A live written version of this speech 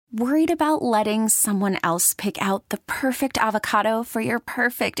Worried about letting someone else pick out the perfect avocado for your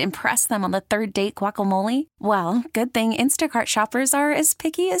perfect impress them on the third date guacamole? Well, good thing Instacart shoppers are as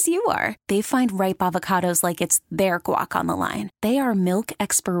picky as you are. They find ripe avocados like it's their guac on the line. They are milk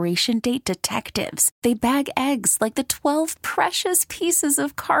expiration date detectives. They bag eggs like the 12 precious pieces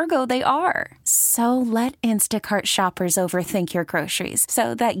of cargo they are. So let Instacart shoppers overthink your groceries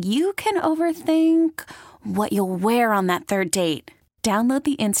so that you can overthink what you'll wear on that third date. Download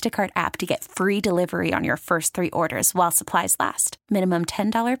the Instacart app to get free delivery on your first 3 orders while supplies last. Minimum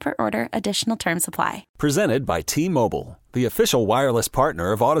 $10 per order. Additional terms apply. Presented by T-Mobile, the official wireless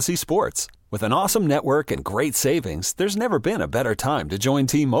partner of Odyssey Sports. With an awesome network and great savings, there's never been a better time to join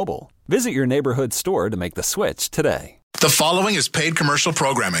T-Mobile. Visit your neighborhood store to make the switch today. The following is paid commercial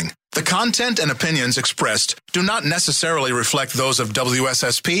programming. The content and opinions expressed do not necessarily reflect those of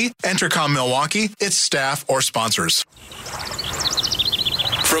WSSP, Entercom Milwaukee, its staff, or sponsors.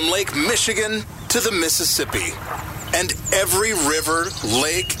 From Lake Michigan to the Mississippi and every river,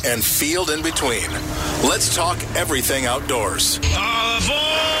 lake, and field in between, let's talk everything outdoors. All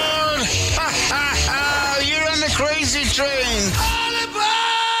aboard! Ha ha ha! You're on the crazy train! All aboard!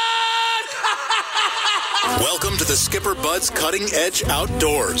 Welcome to the Skipper Bud's Cutting Edge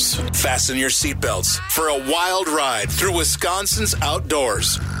Outdoors. Fasten your seatbelts for a wild ride through Wisconsin's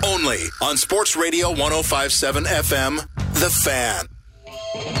outdoors. Only on Sports Radio 105.7 FM, The Fan.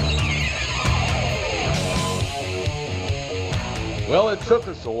 Well, it took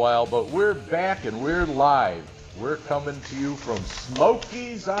us a while, but we're back and we're live. We're coming to you from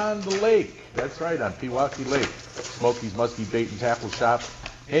Smokies on the Lake. That's right, on Pewaukee Lake. Smokies Muskie Bait and Tackle Shop.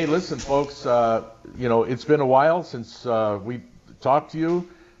 Hey, listen, folks, it's been a while since we talked to you,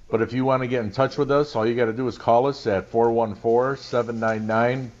 but if you want to get in touch with us, all you got to do is call us at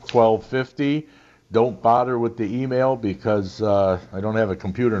 414-799-1250. Don't bother with the email because I don't have a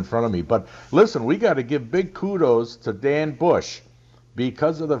computer in front of me. But listen, we got to give big kudos to Dan Bush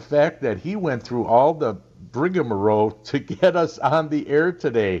because of the fact that he went through all the rigmarole to get us on the air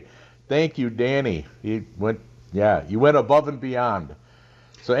today. Thank you, Danny. You went above and beyond.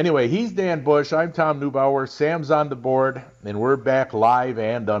 So anyway, he's Dan Bush. I'm Tom Neubauer. Sam's on the board, and we're back live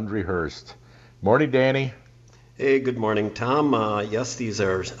and unrehearsed. Morning, Danny. Hey, good morning, Tom. Yes, these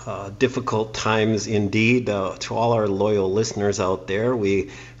are difficult times indeed. To all our loyal listeners out there, we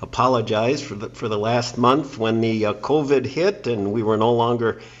apologize for the last month when the COVID hit and we were no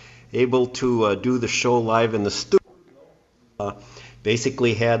longer able to do the show live in the studio.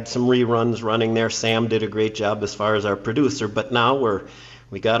 Basically had some reruns running there. Sam did a great job as far as our producer, but now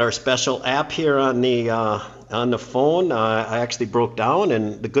we got our special app here on the phone. I actually broke down,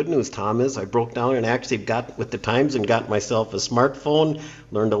 and the good news, Tom, is I broke down and actually got with the times and got myself a smartphone,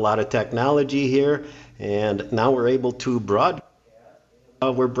 learned a lot of technology here, and now we're able to broadcast.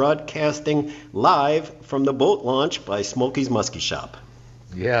 We're broadcasting live from the boat launch by Smokies Muskie Shop.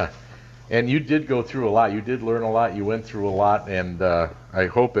 Yeah, and you did go through a lot. You did learn a lot. You went through a lot, and I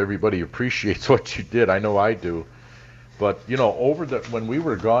hope everybody appreciates what you did. I know I do. But, when we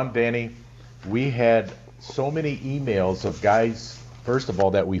were gone, Danny, we had so many emails of guys, first of all,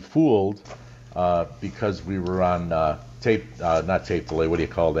 that we fooled because we were on not tape delay, what do you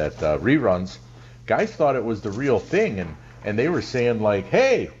call that, reruns. Guys thought it was the real thing, and they were saying, like,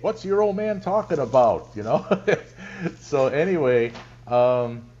 hey, what's your old man talking about, So anyway,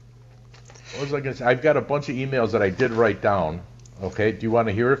 what was I going to say? I've got a bunch of emails that I did write down. Okay, do you want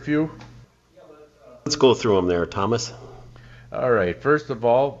to hear a few? Let's go through them there, Thomas. All right. First of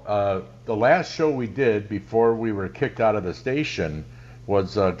all, the last show we did before we were kicked out of the station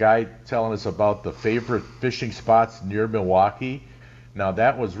was a guy telling us about the favorite fishing spots near Milwaukee. Now,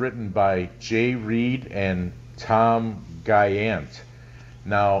 that was written by Jay Reed and Tom Guyant.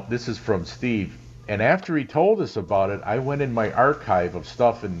 Now, this is from Steve. And after he told us about it, I went in my archive of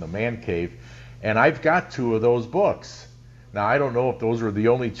stuff in the man cave, and I've got 2 of those books. Now, I don't know if those were the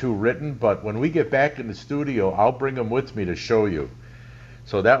only 2 written, but when we get back in the studio, I'll bring them with me to show you.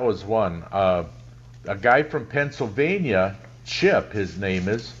 So that was one. A guy from Pennsylvania, Chip, his name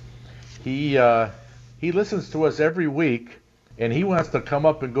is, he listens to us every week, and he wants to come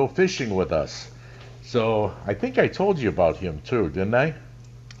up and go fishing with us. So I think I told you about him too, didn't I?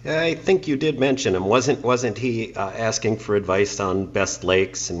 I think you did mention him. Wasn't he asking for advice on best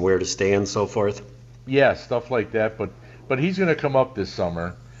lakes and where to stay and so forth? Yeah, stuff like that, but he's going to come up this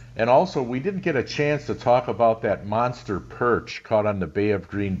summer. And also, we didn't get a chance to talk about that monster perch caught on the Bay of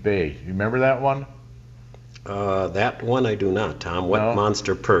Green Bay. You remember that one? That one I do not, Tom. What No?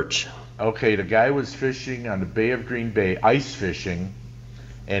 Monster perch? Okay, the guy was fishing on the Bay of Green Bay, ice fishing,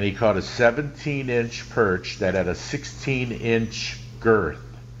 and he caught a 17-inch perch that had a 16-inch girth.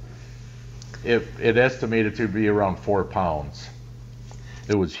 It estimated to be around 4 pounds.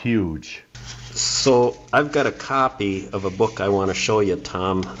 It was huge. So I've got a copy of a book I want to show you,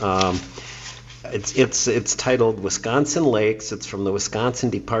 Tom. It's titled Wisconsin Lakes. It's from the Wisconsin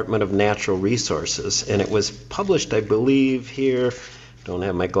Department of Natural Resources, and it was published, I believe, here. Don't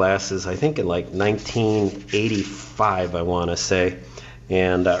have my glasses. I think in like 1985, I want to say,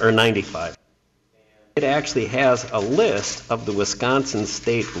 and or 95. It actually has a list of the Wisconsin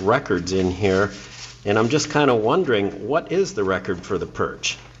state records in here, and I'm just kind of wondering, what is the record for the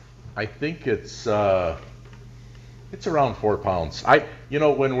perch? I think it's around 4 pounds.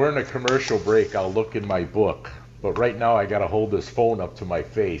 When we're in a commercial break, I'll look in my book, but right now I got to hold this phone up to my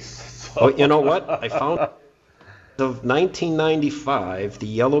face. So. Oh, you know what? I found of 1995, the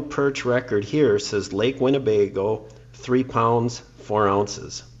yellow perch record here says Lake Winnebago, 3 pounds, 4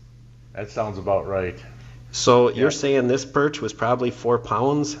 ounces. That sounds about right. So you're saying this perch was probably 4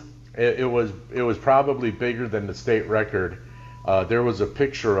 pounds? It was probably bigger than the state record. There was a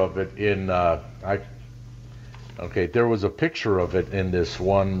picture of it in there was a picture of it in this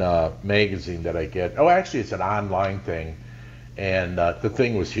one magazine that I get. Oh, actually, it's an online thing, and the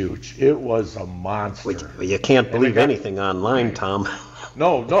thing was huge. It was a monster. Well, you can't believe anything online, Tom.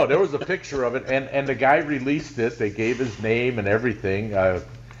 No, there was a picture of it, and the guy released it. They gave his name and everything,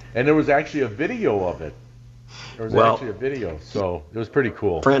 and there was actually a video of it. There was actually a video, so it was pretty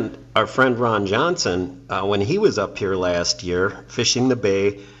cool. Our friend Ron Johnson, when he was up here last year fishing the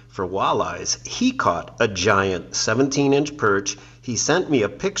bay for walleyes, he caught a giant 17-inch perch. He sent me a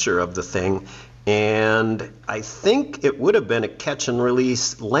picture of the thing, and I think it would have been a catch and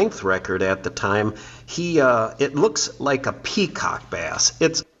release length record at the time. It looks like a peacock bass.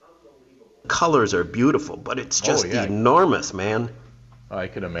 Its colors are beautiful, but it's just enormous, man. I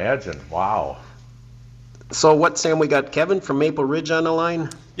can imagine. Wow. So what, Sam, we got Kevin from Maple Ridge on the line?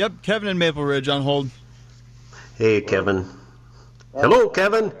 Yep, Kevin in Maple Ridge on hold. Hey, Kevin. Hello,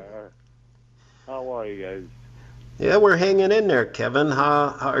 Kevin. How are you guys? Yeah, we're hanging in there, Kevin.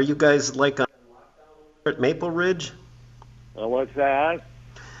 How are you guys like at Maple Ridge? What's that?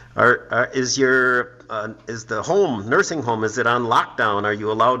 Is the nursing home, is it on lockdown? Are you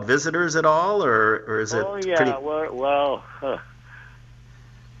allowed visitors at all, or is it? Oh yeah, well,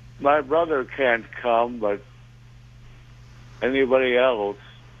 my brother can't come, but anybody else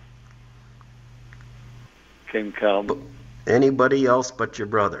can come. Anybody else but your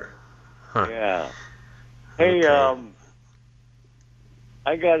brother? Huh. Yeah. Hey, okay.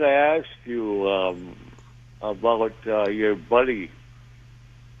 I got to ask you about your buddy.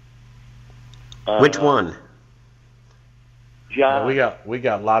 Which one? John. Yeah, we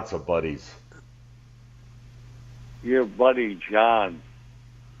got lots of buddies. Your buddy John.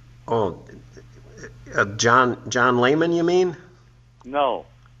 Oh, John Lehman, you mean? No.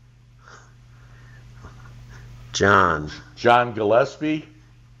 John Gillespie?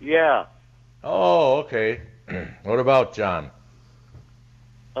 Yeah. Oh, okay. What about John?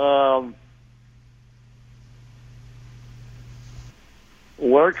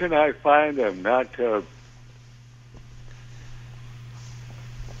 Where can I find him? Because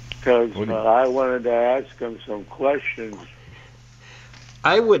I wanted to ask him some questions.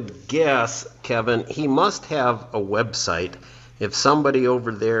 I would guess, Kevin, he must have a website. If somebody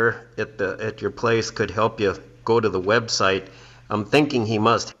over there at your place could help you go to the website, I'm thinking he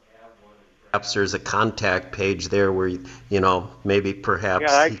must have one. Perhaps there's a contact page there where maybe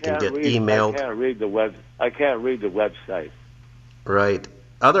perhaps he can get emailed. I can't read the website. Right.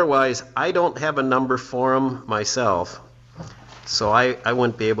 Otherwise, I don't have a number for him myself, so I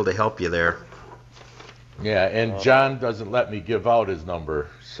wouldn't be able to help you there. Yeah, and John doesn't let me give out his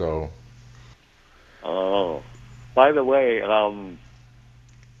number, so. Oh. By the way,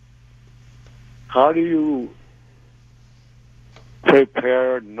 how do you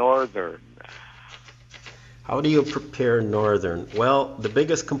prepare Northern? How do you prepare Northern? Well, the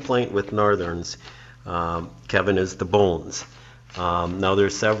biggest complaint with Northerns, Kevin, is the bones. Now,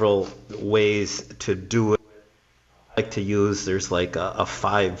 there's several ways to do it. I like to use, there's like a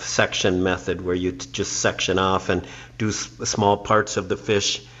 5-section method where you just section off and do small parts of the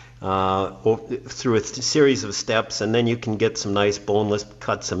fish through a series of steps, and then you can get some nice boneless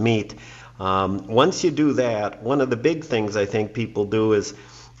cuts of meat. Once you do that, one of the big things I think people do is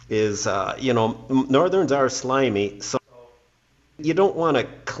Northerns are slimy, so you don't want to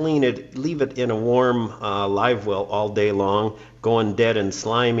clean it, leave it in a warm live well all day long, going dead and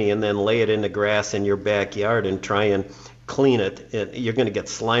slimy, and then lay it in the grass in your backyard and try and clean it. You're going to get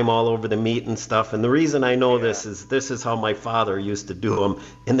slime all over the meat and stuff. And the reason I know this is how my father used to do them,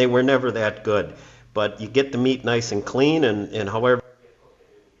 and they were never that good. But you get the meat nice and clean, and however,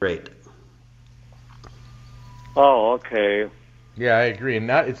 great. Oh, okay. Yeah, I agree. And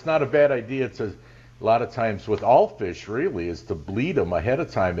it's not a bad idea to, a lot of times with all fish really, is to bleed them ahead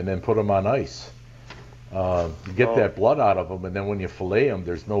of time and then put them on ice. You get that blood out of them, and then when you fillet them,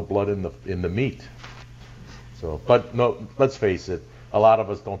 there's no blood in the meat. So, but no, let's face it, a lot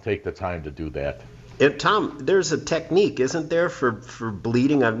of us don't take the time to do that. Tom, there's a technique, isn't there, for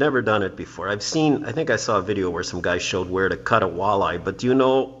bleeding? I've never done it before. I think I saw a video where some guy showed where to cut a walleye, but do you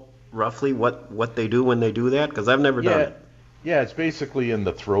know roughly what they do when they do that? Because I've never done it. Yeah, it's basically in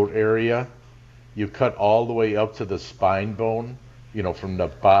the throat area. You cut all the way up to the spine bone, from the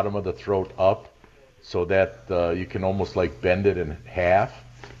bottom of the throat up, so that you can almost like bend it in half,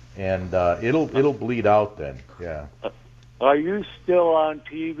 and it'll bleed out then. Yeah. Are you still on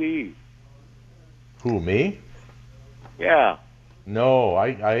TV? Who, me? Yeah. No,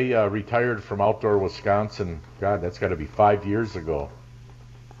 I retired from Outdoor Wisconsin. God, that's got to be 5 years ago.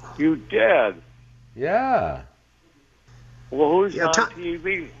 You did? Yeah. Well, who's on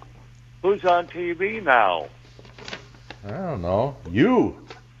TV? Who's on TV now? I don't know. You.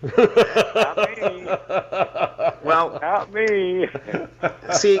 Not me. Well, not me.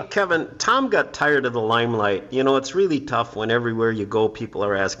 See, Kevin, Tom got tired of the limelight. It's really tough when everywhere you go, people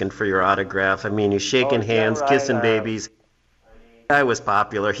are asking for your autograph. I mean, you're shaking hands, kissing babies. The guy was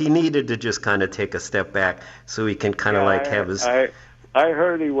popular. He needed to just kind of take a step back so he can kind of have his. I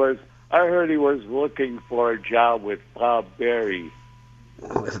heard he was looking for a job with Bob Berry.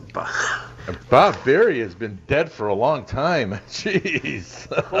 Bob Berry has been dead for a long time. Jeez.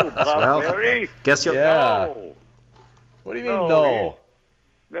 Oh, Bob Berry? Guess you'll. Yeah. No. What do you mean no?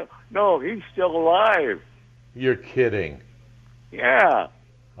 No, he's still alive. You're kidding. Yeah.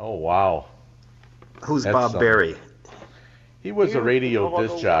 Oh, wow. Who's That's Bob Berry? He was a radio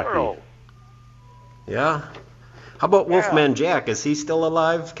disc jockey. Yeah. How about Wolfman Jack? Is he still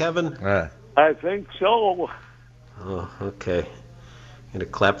alive, Kevin? I think so. Oh, okay. Gonna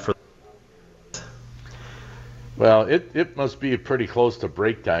clap for. Well, it must be pretty close to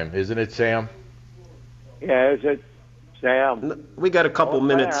break time, isn't it, Sam? Yeah, is it, Sam? We got a couple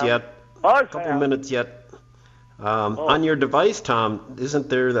minutes Sam. yet. Oh, Sam. Minutes yet. On your device, Tom, isn't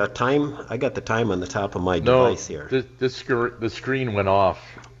there the time? I got the time on the top of my device here. The screen went off.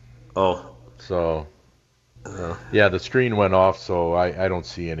 Oh. So. Yeah, the screen went off, so I don't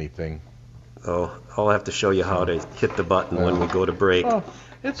see anything. Oh, I'll have to show you how to hit the button when we go to break. Oh,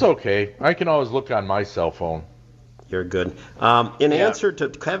 it's okay. I can always look on my cell phone. You're good. In answer to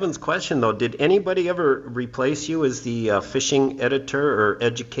Kevin's question, though, did anybody ever replace you as the fishing editor or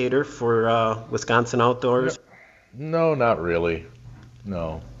educator for Wisconsin Outdoors? No, not really.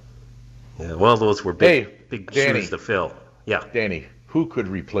 No. Yeah, well, those were big Danny, shoes to fill. Yeah. Danny, who could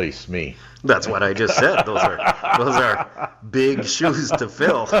replace me? That's what I just said. Those are big shoes to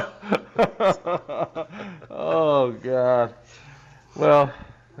fill. Oh, God. Well,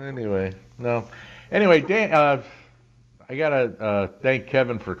 anyway, no. Anyway, Dan, I got to thank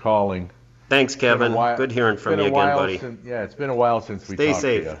Kevin for calling. Thanks, Kevin. Good hearing from you again, buddy. It's been a while since we talked to you.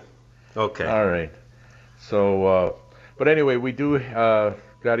 Stay safe. Okay. All right. So, but anyway, we do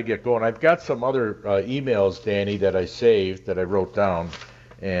got to get going. I've got some other emails, Danny, that I saved, that I wrote down,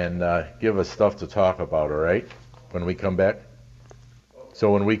 and give us stuff to talk about, all right, when we come back?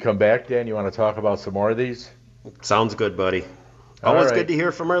 So when we come back, Dan, you want to talk about some more of these? Sounds good, buddy. Always good to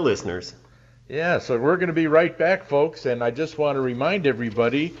hear from our listeners. Yeah, so we're going to be right back, folks, and I just want to remind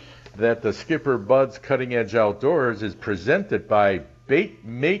everybody that the Skipper Bud's Cutting Edge Outdoors is presented by Bait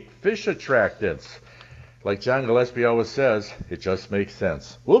Mate Fish Attractants. Like John Gillespie always says, it just makes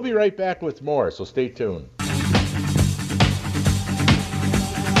sense. We'll be right back with more, so stay tuned.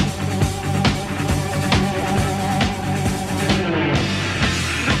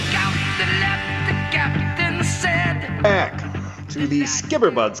 Back to the Skipper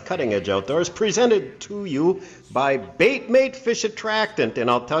Bud's Cutting Edge Outdoors, presented to you by Bait Mate Fish Attractant.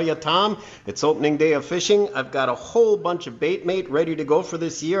 And I'll tell you, Tom, it's opening day of fishing. I've got a whole bunch of Bait Mate ready to go for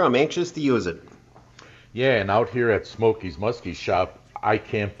this year. I'm anxious to use it. Yeah, and out here at Smokey's Muskie Shop, I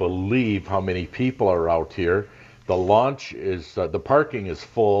can't believe how many people are out here. The launch is, the parking is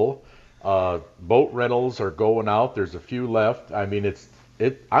full. Boat rentals are going out. There's a few left. I mean,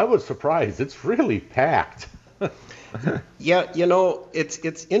 I was surprised. It's really packed. Yeah, you know,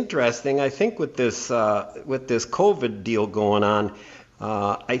 it's interesting. I think with this COVID deal going on,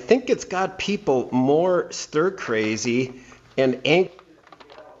 I think it's got people more stir crazy and anxious.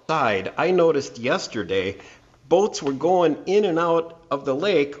 I noticed yesterday boats were going in and out of the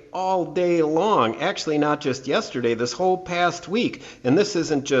lake all day long. Actually, not just yesterday, this whole past week. And this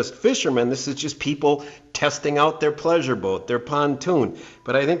isn't just fishermen, this is just people testing out their pleasure boat, their pontoon.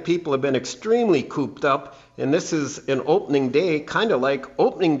 But I think people have been extremely cooped up, and this is an opening day, kind of like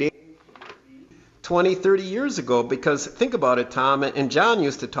opening day 20, 30 years ago, because think about it, Tom, and John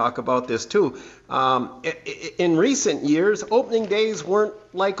used to talk about this too. In recent years, opening days weren't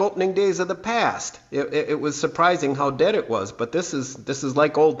like opening days of the past. It was surprising how dead it was, but this is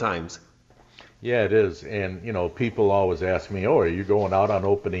like old times. Yeah, it is. And, people always ask me, are you going out on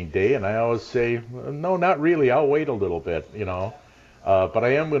opening day? And I always say, no, not really. I'll wait a little bit, But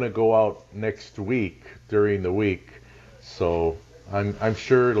I am going to go out next week during the week. So I'm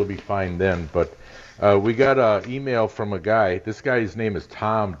sure it'll be fine then. But we got an email from a guy. This guy's name is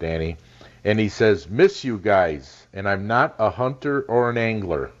Tom, Danny. And he says, miss you guys. And I'm not a hunter or an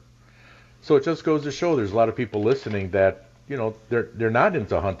angler. So it just goes to show there's a lot of people listening that, they're not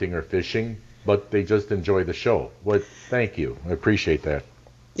into hunting or fishing, but they just enjoy the show. Well, thank you. I appreciate that.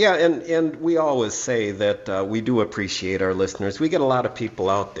 Yeah, and we always say that we do appreciate our listeners. We get a lot of people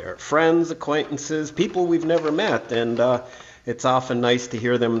out there, friends, acquaintances, people we've never met, and it's often nice to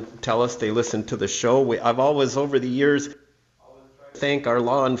hear them tell us they listen to the show. I've always, over the years, thank our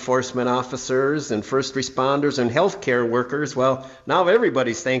law enforcement officers and first responders and healthcare workers. Well, now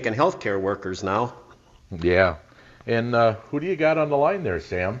everybody's thanking healthcare workers now. Yeah. And who do you got on the line there,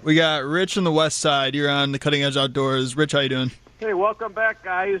 Sam? We got Rich on the west side. You're on the Cutting Edge Outdoors. Rich, how you doing? Hey, welcome back,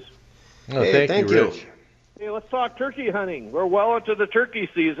 guys. Oh, hey, thank you, Rich. Hey, let's talk turkey hunting. We're well into the turkey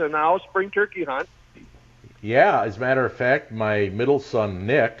season now, spring turkey hunt. Yeah, as a matter of fact, my middle son,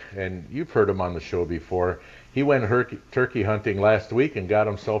 Nick, and you've heard him on the show before, he went turkey hunting last week and got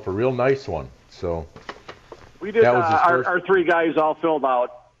himself a real nice one. So we did. Our three guys all filled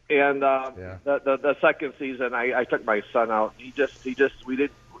out. And the second season, I took my son out. He just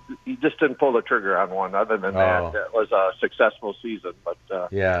didn't pull the trigger on one. Other than that, it was a successful season. But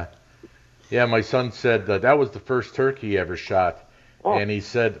yeah, my son said that was the first turkey he ever shot, and he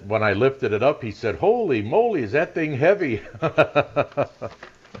said when I lifted it up, he said, "Holy moly, is that thing heavy?" I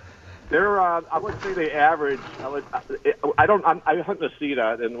would say they average. I hunt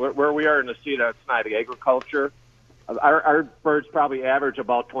Necedah, and where we are in Necedah, it's not agriculture. Our birds probably average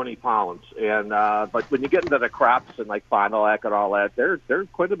about 20 pounds, and but when you get into the crops and like Fond du Lac and all that, they're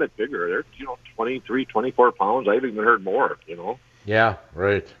quite a bit bigger. They're 23, 24 pounds. I've even heard more. Yeah,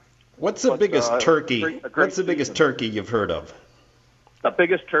 right. What's the biggest turkey? What's the biggest turkey you've heard of? The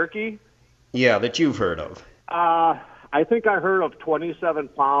biggest turkey? Yeah, that you've heard of. I think I heard of 27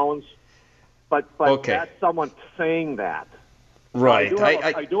 pounds, but okay. That's someone saying that. Right.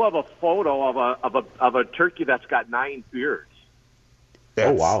 I do have a photo of a turkey that's got 9 beards.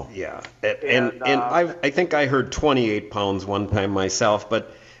 Oh wow! Yeah, and I think I heard 28 pounds one time myself,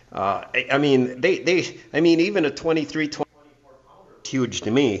 but I mean even a 23, 24 pounder is huge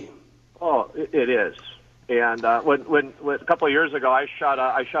to me. Oh, it is. And when a couple of years ago I shot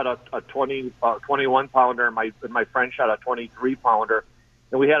a 21 pounder, and my friend shot a 23 pounder.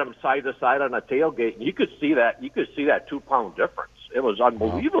 And we had them side to side on a tailgate, and you could see that 2-pound difference. It was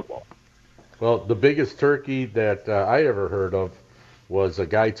unbelievable. Well, the biggest turkey that I ever heard of was a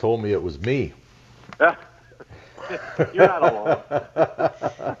guy told me it was me. You're not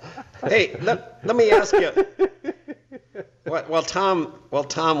alone. Hey, let me ask you. While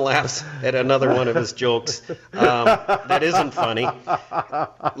Tom laughs at another one of his jokes that isn't funny,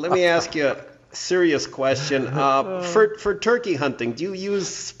 let me ask you. Serious question. For turkey hunting, do you use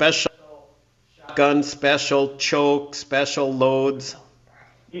special shotgun, special choke, special loads?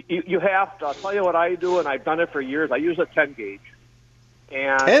 You have to. I'll tell you what I do, and I've done it for years. I use a 10 gauge.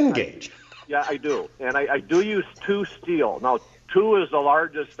 And 10 gauge? Yeah, I do. And I do use 2 steel. Now, 2 is the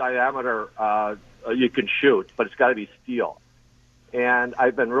largest diameter you can shoot, but it's got to be steel. And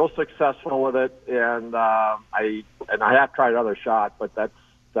I've been real successful with it, and I have tried other shot, but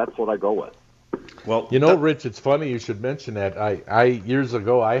that's what I go with. Well, Rich, it's funny you should mention that. I years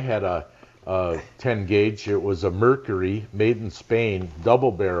ago I had a 10 gauge. It was a Mercury made in Spain,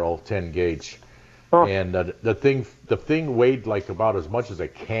 double barrel 10 gauge, and the thing weighed like about as much as a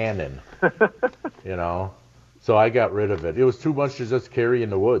cannon, So I got rid of it. It was too much to just carry in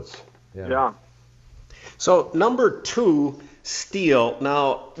the woods. Yeah. So number 2. Steel.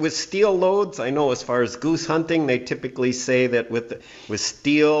 Now, with steel loads, I know as far as goose hunting, they typically say that with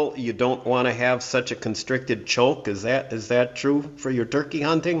steel, you don't want to have such a constricted choke. Is that true for your turkey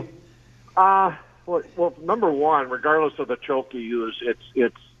hunting? Well, number one, regardless of the choke you use, you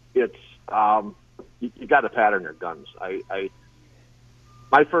got to pattern your guns. One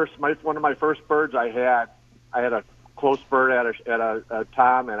of my first birds I had, I had a close bird at a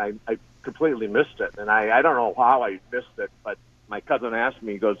tom, and I completely missed it. And I don't know how I missed it, but my cousin asked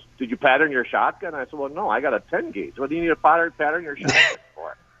me, he goes, "Did you pattern your shotgun?" I said, "Well, no, I got a 10 gauge. What do you need a pattern your shotgun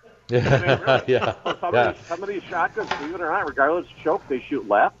for?" I mean, some of these shotguns, believe it or not, regardless of choke, they shoot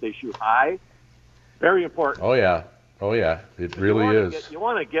left, they shoot high. Very important. Oh yeah, it really is. You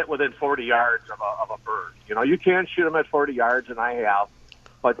want to get within 40 yards of a bird. You know, you can shoot them at 40 yards, and I have,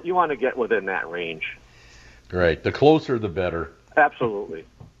 but you want to get within that range. Right. The closer, the better. Absolutely.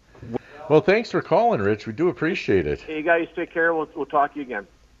 Well, thanks for calling, Rich. We do appreciate it. Hey, you guys take care. We'll talk to you again.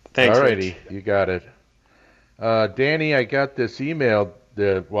 Thanks, all righty. Rich. You got it. Danny, I got this email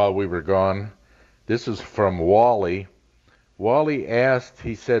while we were gone. This is from Wally. Wally asked,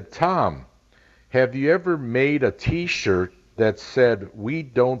 he said, "Tom, have you ever made a T-shirt that said, 'We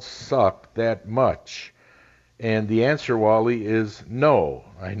don't suck that much'?" And the answer, Wally, is no,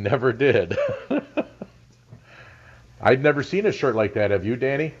 I never did. I've never seen a shirt like that. Have you,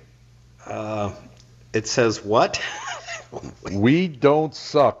 Danny? It says what? "We don't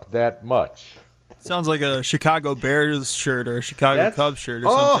suck that much." Sounds like a Chicago Bears shirt or a Chicago Cubs shirt or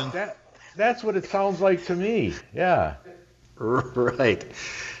something. That's what it sounds like to me. Yeah. Right.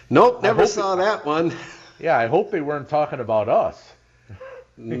 Nope, never saw that one. Yeah, I hope they weren't talking about us.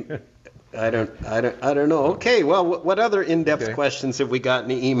 I don't know. Okay, well, what other in-depth questions have we got in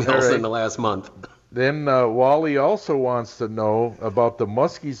the emails in the last month? Then Wally also wants to know about the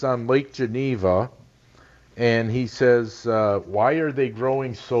muskies on Lake Geneva, and he says, why are they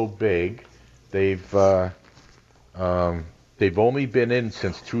growing so big? They've only been in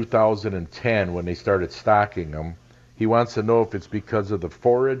since 2010 when they started stocking them. He wants to know if it's because of the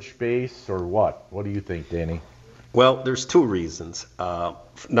forage base or what. What do you think, Danny? Well, there's two reasons.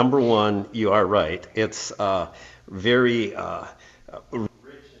 Number one, you are right. It's very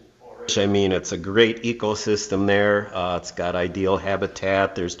I mean, it's a great ecosystem there. It's got ideal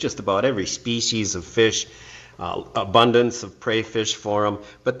habitat. There's just about every species of fish, abundance of prey fish for them.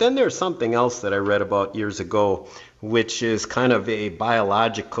 But then there's something else that I read about years ago, which is kind of a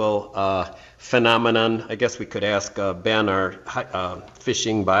biological phenomenon. I guess we could ask Ben, our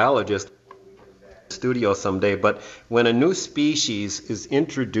fishing biologist, studio someday. But when a new species is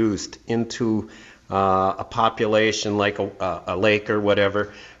introduced into a population like a lake or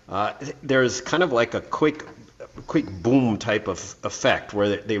whatever, there's kind of like a quick boom type of effect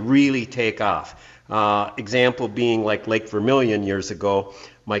where they really take off. Example being like Lake Vermilion years ago.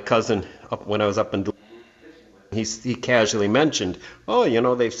 My cousin, when I was up in Duluth, he casually mentioned,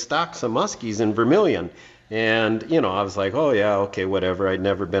 they've stocked some muskies in Vermilion. And, I was like, oh, yeah, okay, whatever. I'd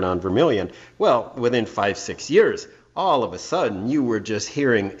never been on Vermilion. Well, within 5-6 years, all of a sudden, you were just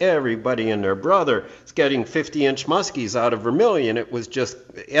hearing everybody and their brother getting 50-inch muskies out of Vermilion. It was just,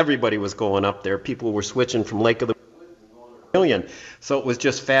 everybody was going up there. People were switching from Lake of the Vermilion. So it was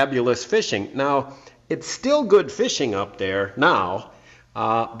just fabulous fishing. Now, it's still good fishing up there now,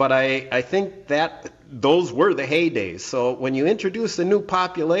 but I think that those were the heydays. So when you introduce a new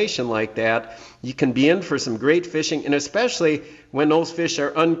population like that, you can be in for some great fishing, and especially when those fish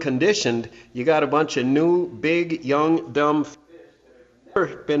are unconditioned, you got a bunch of new, big, young, dumb fish that have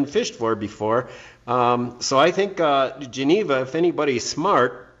never been fished for before. So I think Geneva, if anybody's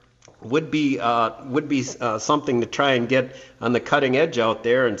smart, would be something to try and get on the cutting edge out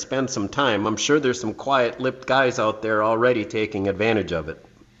there and spend some time. I'm sure there's some quiet-lipped guys out there already taking advantage of it.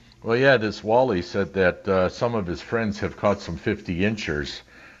 Well, yeah, this Wally said that some of his friends have caught some 50-inchers,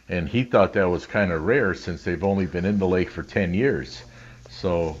 and he thought that was kind of rare since they've only been in the lake for 10 years.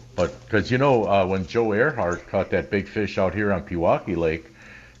 So, but because when Joe Earhart caught that big fish out here on Pewaukee Lake,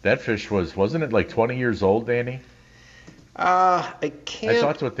 that fish wasn't it like 20 years old, Danny? I can't. I thought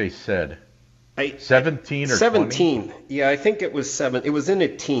that's what they said. 17 or 17. 20? Yeah, I think it was 7. It was in the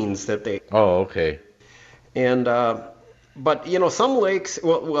teens that they. Oh, okay. And but some lakes.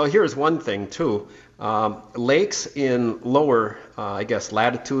 Well, here's one thing too. Lakes in lower, I guess,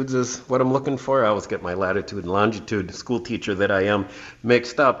 latitudes is what I'm looking for. I always get my latitude and longitude, school teacher that I am,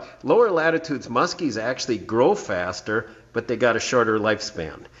 mixed up. Lower latitudes, muskies actually grow faster, but they got a shorter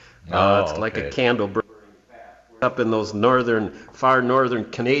lifespan. It's like a candle burning fat. Up in those far northern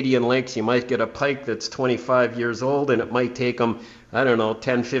Canadian lakes, you might get a pike that's 25 years old, and it might take them,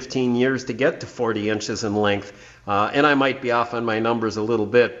 10, 15 years to get to 40 inches in length. And I might be off on my numbers a little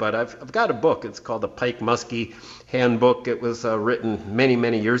bit, but I've got a book. It's called the Pike Muskie Handbook. It was written many,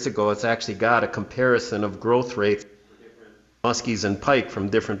 many years ago. It's actually got a comparison of growth rates for different muskies and pike from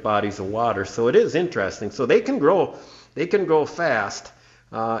different bodies of water. So it is interesting. So they can grow fast.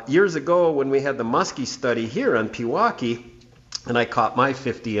 Years ago, when we had the muskie study here on Pewaukee, and I caught my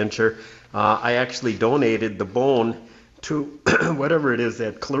 50-incher. I actually donated the bone to whatever it is.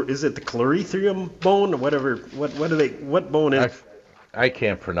 Is it the Chlorithrium bone or whatever? What bone is? I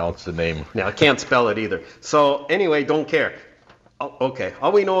can't pronounce the name. Yeah, I can't spell it either. So anyway, don't care. Okay,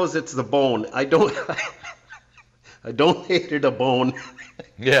 all we know is it's the bone. I donated a bone.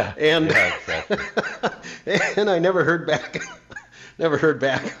 Yeah. Exactly. And I never heard back. Never heard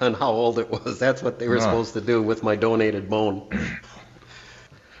back on how old it was. That's what they were supposed to do with my donated bone.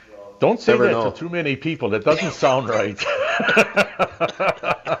 Don't say that to too many people. That doesn't sound right.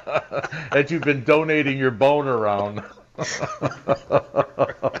 That you've been donating your bone around.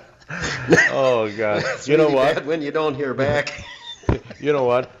 Oh, God. It's you know really what? Bad when you don't hear back. You know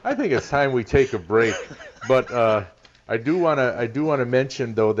what? I think it's time we take a break. But I do want to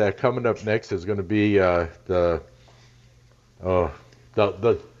mention, though, that coming up next is going to be the gut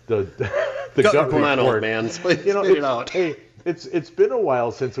report. Man. Spit it out. Hey, it's been a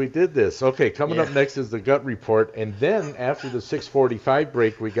while since we did this. Okay, coming up next is the gut report, and then after the 6:45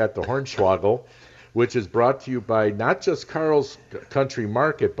 break, we got the Hornswoggle, which is brought to you by not just Carl's Country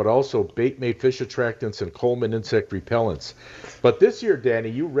Market, but also Bait Mate Fish Attractants and Coleman Insect Repellents. But this year, Danny,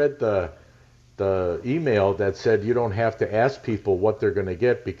 you read the email that said you don't have to ask people what they're going to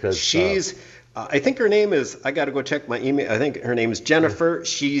get because she's. I think her name is. I got to go check my email. I think her name is Jennifer.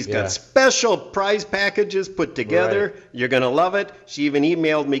 She's got special prize packages put together. Right. You're going to love it. She even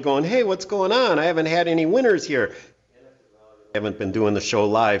emailed me going, "Hey, what's going on? I haven't had any winners here. I haven't been doing the show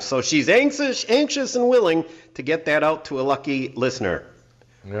live." So she's anxious and willing to get that out to a lucky listener.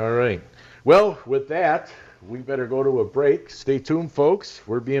 All right. Well, with that, we better go to a break. Stay tuned, folks.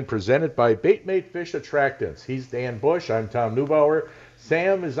 We're being presented by Bait Mate Fish Attractants. He's Dan Bush. I'm Tom Neubauer.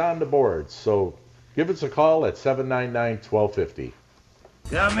 Sam is on the board, so give us a call at 799-1250.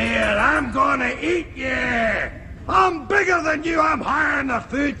 Come here, I'm gonna eat you! I'm bigger than you, I'm higher in the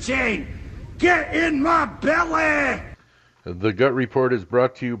food chain! Get in my belly! The Gut Report is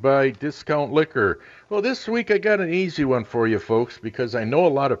brought to you by Discount Liquor. Well, this week I got an easy one for you folks because I know a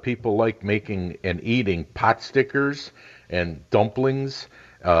lot of people like making and eating pot stickers and dumplings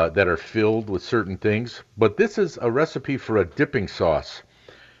that are filled with certain things. But this is a recipe for a dipping sauce.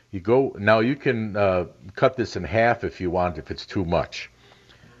 Now you can cut this in half if you want, if it's too much.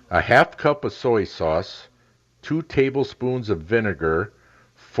 A half cup of soy sauce, 2 tablespoons of vinegar,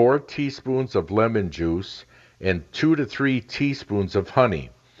 4 teaspoons of lemon juice, and 2 to 3 teaspoons of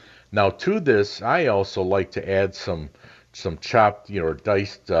honey. Now to this, I also like to add some chopped, or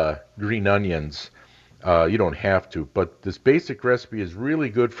diced green onions. You don't have to, but this basic recipe is really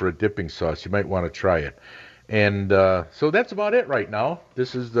good for a dipping sauce. You might want to try it. And so that's about it right now.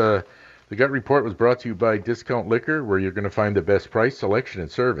 This is the Gut Report was brought to you by Discount Liquor, where you're going to find the best price, selection, and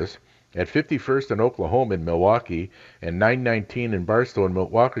service at 51st and Oklahoma in Milwaukee and 919 in Barstow and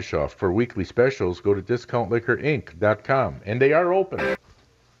Waukesha. For weekly specials, go to discountliquorinc.com, and they are open.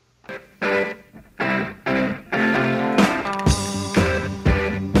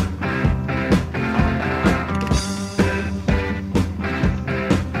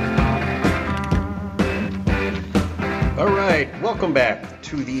 Welcome back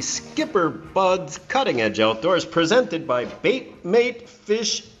to the Skipper Buds Cutting Edge Outdoors, presented by Bait Mate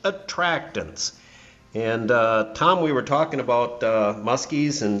Fish Attractants. And Tom, we were talking about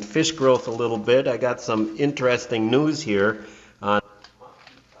muskies and fish growth a little bit. I got some interesting news here on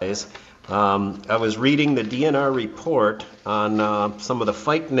I was reading the DNR report on some of the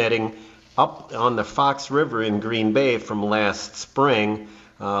fight netting up on the Fox River in Green Bay from last spring.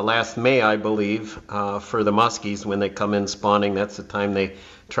 Last May, I believe, for the muskies when they come in spawning. That's the time they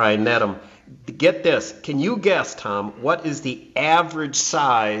try and net them. Get this. Can you guess, Tom, what is the average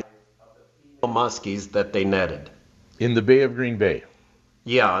size of muskies that they netted? In the Bay of Green Bay?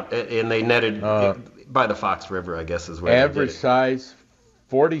 Yeah, and they netted by the Fox River, I guess is where average size,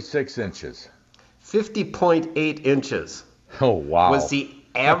 46 inches. 50.8 inches. Oh, wow. Was the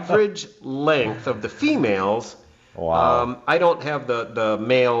average length of the females. Wow. I don't have the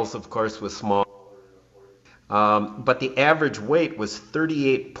males, of course, with small. But the average weight was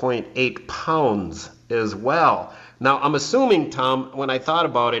 38.8 pounds as well. Now, I'm assuming, Tom, when I thought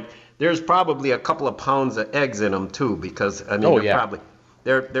about it, there's probably a couple of pounds of eggs in them, too, because, I mean,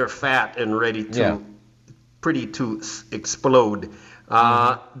 they're fat and ready to, pretty to explode.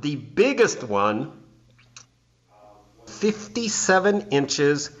 The biggest one, 57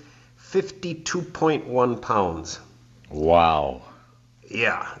 inches, 52.1 pounds. Wow.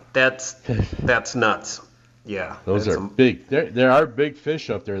 Yeah, that's nuts. Yeah. Those are big. There are big fish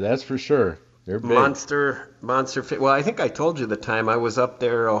up there, that's for sure. They're big. Monster fish. Well, I think I told you the time I was up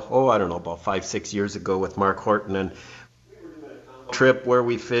there, I don't know, about 5-6 years ago with Mark Horton, and trip where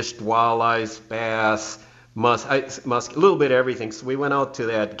we fished walleyes, bass, musk, a little bit of everything. So we went out to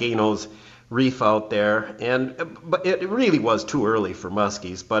that Gano's Reef out there, but it really was too early for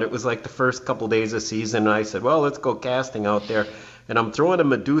muskies. But it was like the first couple days of season, and I said, well, let's go casting out there. And I'm throwing a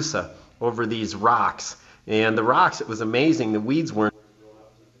Medusa over these rocks. And the rocks, it was amazing. The weeds weren't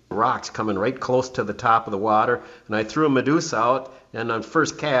rocks coming right close to the top of the water. And I threw a Medusa out, and on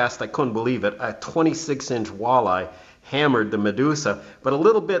first cast, I couldn't believe it, a 26-inch walleye hammered the Medusa. But a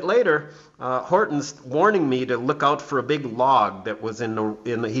little bit later, Horton's warning me to look out for a big log that was in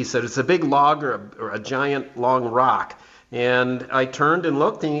the he said, it's a big log or a giant long rock. And I turned and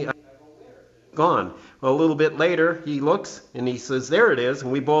looked, and he gone. Well, a little bit later, he looks, and he says, there it is.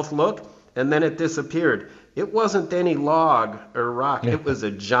 And we both look, and then it disappeared. It wasn't any log or rock. It was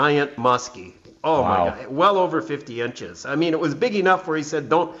a giant muskie. Oh, wow. My God. Well over 50 inches. I mean, it was big enough where he said,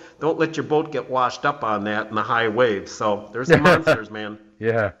 don't let your boat get washed up on that in the high waves. So there's some monsters, man.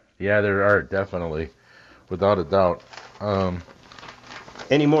 Yeah, there are, definitely. Without a doubt.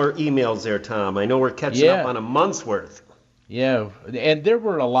 Any more emails there, Tom? I know we're catching up on a month's worth. Yeah, and there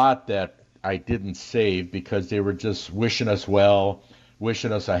were a lot that I didn't save because they were just wishing us well,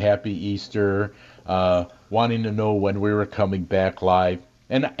 wishing us a happy Easter, wanting to know when we were coming back live.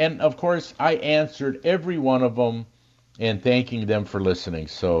 And of course, I answered every one of them and thanking them for listening.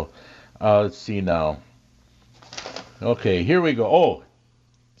 So let's see now. Okay, here we go. Oh,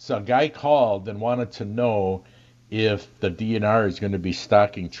 so a guy called and wanted to know if the DNR is going to be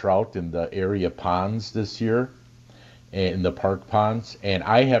stocking trout in the area ponds this year, in the park ponds. And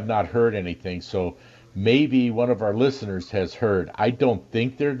I have not heard anything. So maybe one of our listeners has heard. I don't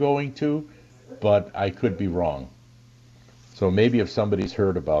think they're going to, but I could be wrong. So maybe if somebody's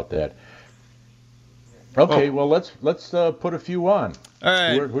heard about that. Okay, well, let's put a few on. All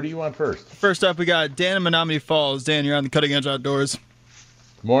right. Who do you want first? First up, we got Dan in Menominee Falls. Dan, you're on the Cutting Edge Outdoors.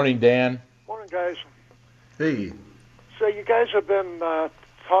 Morning, Dan. Morning, guys. Hey. So you guys have been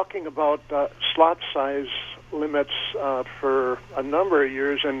talking about slot size limits for a number of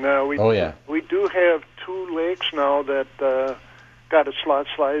years, and we do have 2 lakes now that got a slot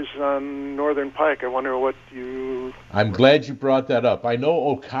size on Northern Pike. I wonder what you... I'm glad you brought that up. I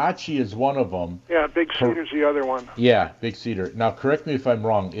know Okachi is one of them. Yeah, Big Cedar's the other one. Yeah, Big Cedar. Now, correct me if I'm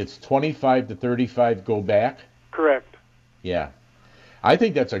wrong. It's 25 to 35 go back? Correct. Yeah. I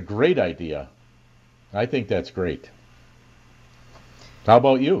think that's a great idea. I think that's great. How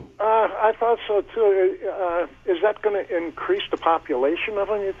about you? I thought so, too. Is that going to increase the population of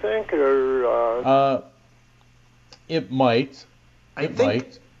them, you think? Or It might. I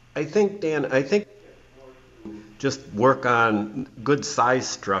think, Dan, just work on good size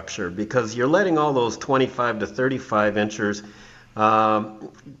structure, because you're letting all those 25 to 35 inchers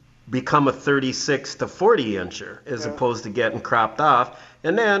become a 36 to 40 incher as opposed to getting cropped off.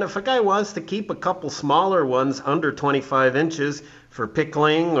 And then if a guy wants to keep a couple smaller ones under 25 inches for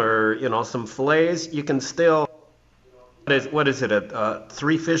pickling or, some fillets, you can still, what is it, a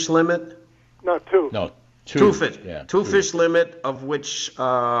 3-fish limit? No, 2. No. Two fish limit, of which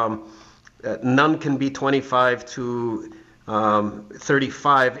none can be 25 to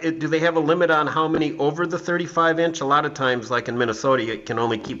 35. Do they have a limit on how many over the 35 inch? A lot of times, like in Minnesota, you can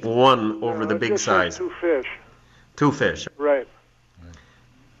only keep one over the big size. 2 fish. 2 fish. Right.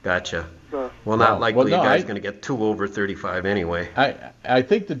 Gotcha. Well, not likely you guys going to get 2 over 35 anyway. I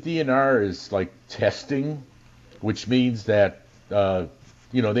think the DNR is like testing, which means that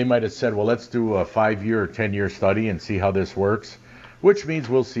they might have said, well, let's do a 5-year or 10-year study and see how this works, which means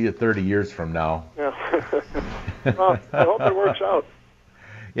we'll see it 30 years from now. Yeah. Well, I hope it works out.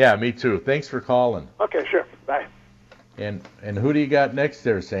 Yeah, me too. Thanks for calling. Okay, sure. Bye. And who do you got next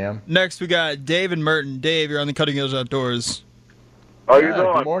there, Sam? Next, we got Dave and Merton. Dave, you're on the Cutting Edge Outdoors. How you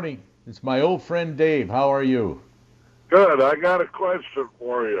doing? Good morning. It's my old friend Dave. How are you? Good. I got a question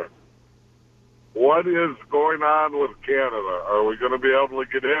for you. What is going on with Canada? Are we going to be able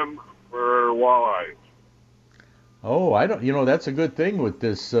to get in for walleyes? Oh, I don't. That's a good thing with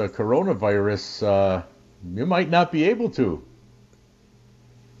this coronavirus. You might not be able to.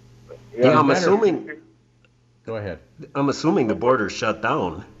 Yeah, I'm assuming. Go ahead. I'm assuming the border's shut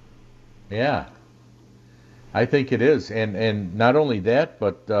down. Yeah, I think it is, and not only that,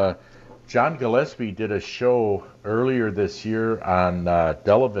 but John Gillespie did a show earlier this year on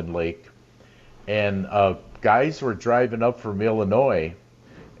Delavan Lake. And guys were driving up from Illinois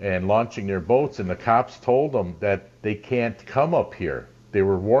and launching their boats, and the cops told them that they can't come up here. They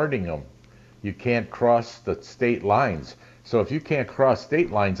were warning them, you can't cross the state lines. So if you can't cross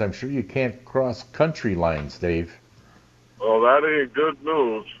state lines, I'm sure you can't cross country lines, Dave. Well, that ain't good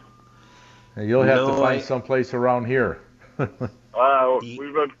news. And you'll have to find someplace around here.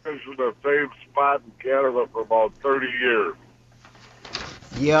 We've been fishing the same spot in Canada for about 30 years.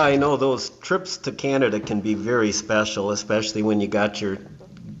 Yeah, I know those trips to Canada can be very special, especially when you got your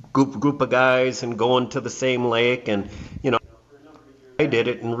group of guys and going to the same lake. And, I did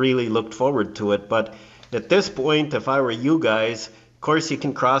it and really looked forward to it. But at this point, if I were you guys, of course you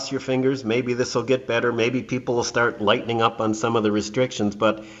can cross your fingers. Maybe this will get better. Maybe people will start lightening up on some of the restrictions.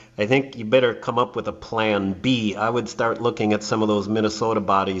 But I think you better come up with a plan B. I would start looking at some of those Minnesota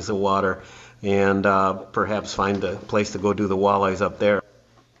bodies of water and perhaps find a place to go do the walleyes up there.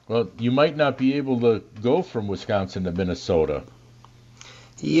 Well, you might not be able to go from Wisconsin to Minnesota.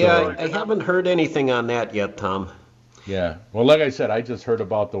 Yeah, I haven't heard anything on that yet, Tom. Yeah. Well, like I said, I just heard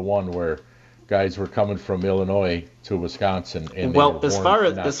about the one where guys were coming from Illinois to Wisconsin, and as far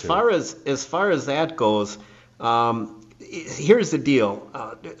as that goes, here's the deal.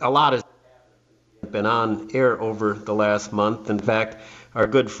 A lot has been on air over the last month. In fact, our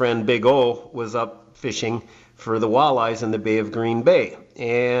good friend Big O was up fishing for the walleyes in the Bay of Green Bay.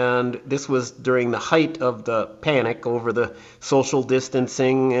 And this was during the height of the panic over the social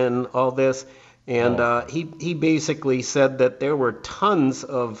distancing and all this. And he basically said that there were tons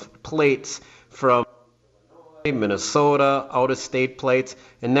of plates from Minnesota, out-of-state plates.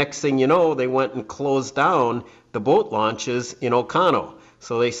 And next thing you know, they went and closed down the boat launches in Oconto.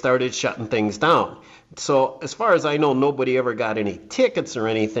 So they started shutting things down. So as far as I know, nobody ever got any tickets or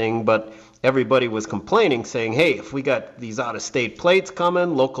anything, but everybody was complaining, saying, hey, if we got these out-of-state plates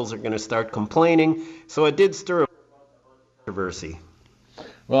coming, locals are going to start complaining. So it did stir up controversy.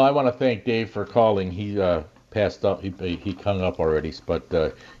 Well, I want to thank Dave for calling. He passed up. He hung up already.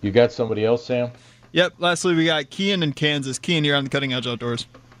 But you got somebody else, Sam? Yep. Lastly, we got Kean in Kansas. Kean, you're on the Cutting Edge Outdoors.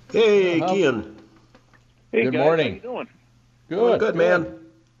 Hey, Kean. Hey, good guys, morning. How you doing? Good, man.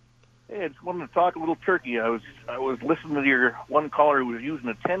 Hey, I just wanted to talk a little turkey. I was listening to your one caller who was using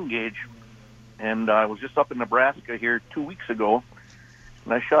a 10 gauge, and I was just up in Nebraska here 2 weeks ago,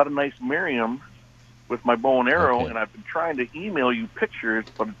 and I shot a nice Merriam with my bow and arrow, and I've been trying to email you pictures,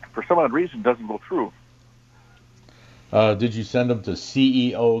 but for some odd reason it doesn't go through. Did you send them to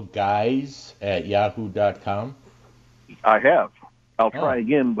ceoguys@yahoo.com? I have. I'll try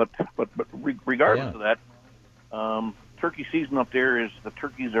again, but regardless of that, turkey season up there the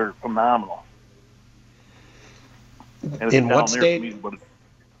turkeys are phenomenal. And in what state?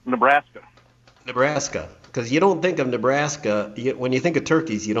 Nebraska. Nebraska. Because you don't think of Nebraska, when you think of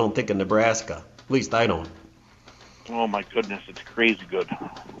turkeys, you don't think of Nebraska. At least I don't. Oh my goodness, it's crazy good.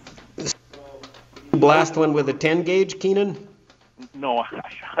 You blast one with a 10 gauge, Keenan? No, I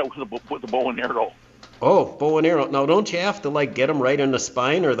shot it with a bow and arrow. Oh, bow and arrow. Now, don't you have to get them right in the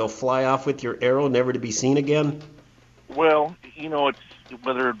spine, or they'll fly off with your arrow, never to be seen again? Well, it's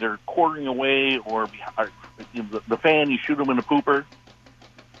whether they're quartering away or the fan, you shoot them in the pooper,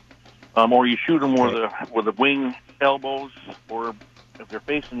 or you shoot them with the wing elbows, or if they're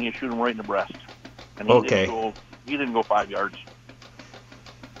facing you, shoot them right in the breast. And he didn't go 5 yards.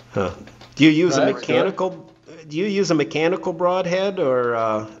 Huh. Do you use a mechanical? Do you use a mechanical broadhead,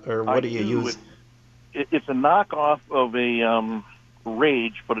 or what do you use? It's a knockoff of a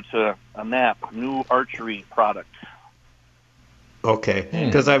Rage, but it's a NAP, new archery product. Okay,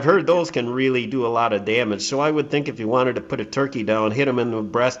 because I've heard those can really do a lot of damage. So I would think if you wanted to put a turkey down, hit them in the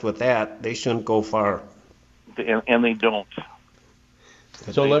breast with that, they shouldn't go far. And they don't.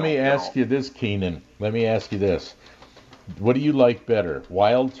 So let me ask you this, Keenan. Let me ask you this. What do you like better,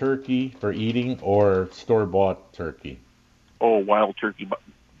 wild turkey for eating or store-bought turkey? Oh, wild turkey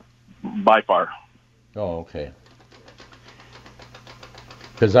by far. Oh, okay.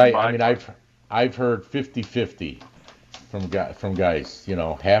 Because I've heard 50-50 from guys,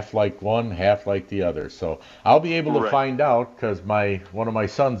 half like one, half like the other. So I'll be able to find out because one of my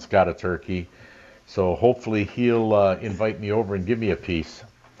sons got a turkey. So hopefully he'll invite me over and give me a piece.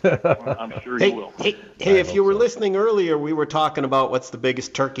 Well, I'm sure he will. Hey, if you were listening earlier, we were talking about what's the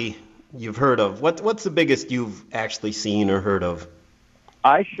biggest turkey you've heard of. What's the biggest you've actually seen or heard of?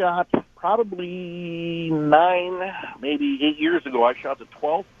 I shot probably 9, maybe 8 years ago. I shot the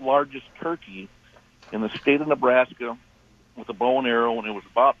 12th largest turkey in the state of Nebraska with a bow and arrow, and it was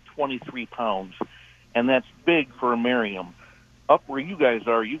about 23 pounds. And that's big for a Merriam. Up where you guys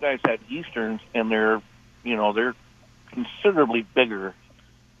are, you guys had Easterns, and they're considerably bigger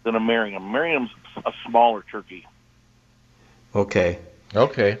than a Merriam. Merriam's a smaller turkey. Okay.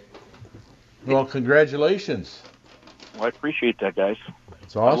 Well, congratulations. Well, I appreciate that, guys.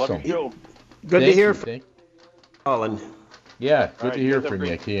 It's awesome. I love your show. Good to hear from you, Colin. Yeah, good to hear from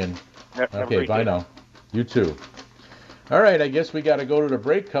you, Kian. Have okay, bye now. You too. All right, I guess we got to go to the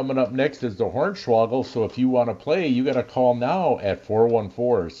break. Coming up next is the Hornswoggle. So if you want to play, you got to call now at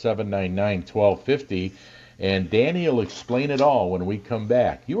 414-799-1250. And Danny will explain it all when we come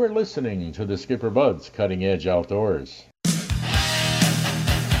back. You are listening to the Skipper Buds Cutting Edge Outdoors.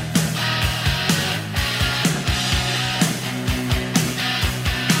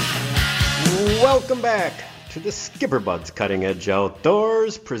 Welcome back to the Skipper Buds Cutting Edge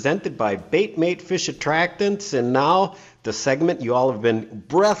Outdoors, presented by Baitmate Fish Attractants. And now the segment you all have been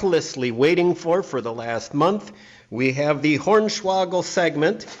breathlessly waiting for the last month. We have the Hornswoggle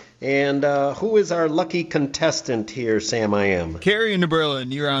segment. And who is our lucky contestant here, Sam? I am. Carrie and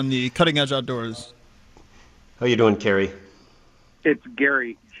Berlin, you're on the Cutting Edge Outdoors. How you doing, Carrie? It's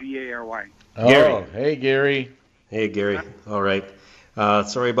Gary, G-A-R-Y. Oh, Gary. Hey, Gary. Hey, Gary. All right.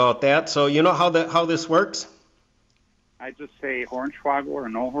 Sorry about that. So you know how this works? I just say Hornswoggle or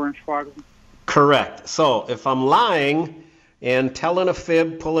no Hornswoggle? Correct. So if I'm lying and telling a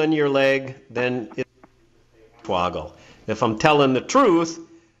fib, pulling your leg, then it's Hornswoggle. If I'm telling the truth,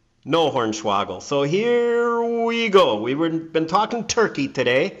 no Hornswoggle. So here we go. We've been talking turkey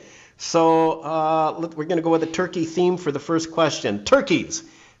today. So we're going to go with a turkey theme for the first question. Turkeys.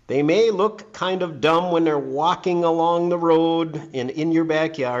 They may look kind of dumb when they're walking along the road and in your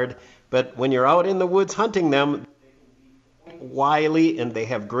backyard, but when you're out in the woods hunting them, they're wily and they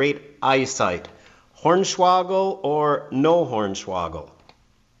have great eyesight. Hornswoggle or no Hornswoggle?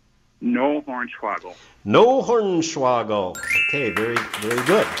 No Hornswoggle. No Hornswoggle. Okay, very, very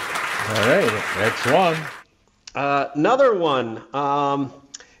good. All right, that's one. Another one.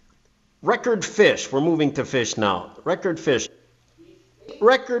 Record fish. We're moving to fish now. Record fish.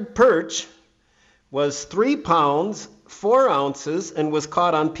 Record perch was 3 pounds, 4 ounces, and was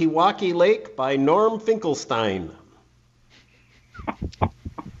caught on Pewaukee Lake by Norm Finkelstein.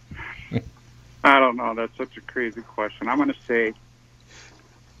 I don't know. That's such a crazy question. I'm going to say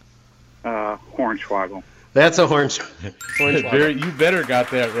Hornswoggle. That's a Hornswoggle. You better got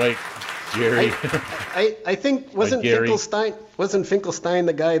that right, Jerry. I think wasn't Finkelstein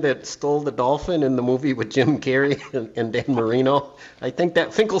the guy that stole the dolphin in the movie with Jim Carrey and Dan Marino? I think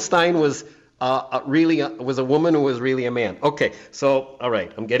that Finkelstein was was a woman who was really a man. Okay, so all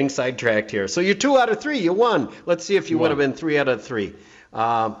right, I'm getting sidetracked here. So you're 2 out of 3. You won. Let's see if you would have been 3 out of 3.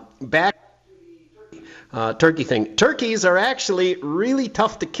 Back. Turkey thing. Turkeys are actually really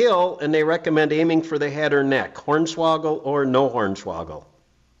tough to kill, and they recommend aiming for the head or neck. Hornswoggle or no Hornswoggle?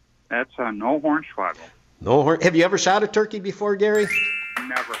 That's a no Hornswoggle. No Have you ever shot a turkey before, Gary?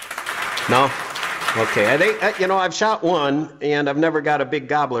 Never. No? Okay. I've shot one, and I've never got a big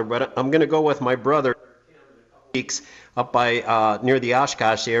gobbler, but I'm going to go with my brother up by near the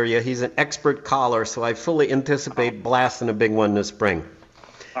Oshkosh area. He's an expert caller, so I fully anticipate blasting a big one this spring.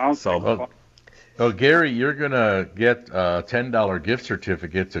 Well, Gary, you're going to get a $10 gift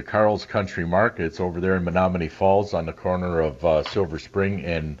certificate to Carl's Country Markets over there in Menominee Falls on the corner of Silver Spring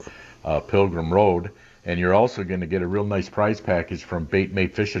and Pilgrim Road. And you're also going to get a real nice prize package from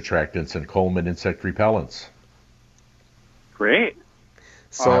Baitmate Fish Attractants and Coleman Insect Repellents. Great.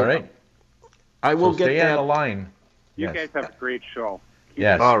 So, all right. I will get stay on the line. You guys have a great show.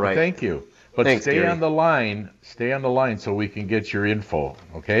 Yes. All right. Thank you. But Thanks, stay Gary. on the line. Stay on the line so we can get your info.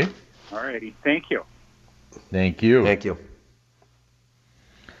 Okay? All righty. Thank you. Thank you. Thank you.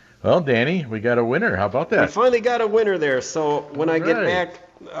 Well, Danny, we got a winner. How about We that? finally got a winner there. So when I get right. back,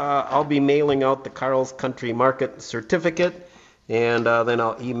 I'll be mailing out the Carl's Country Market certificate, and then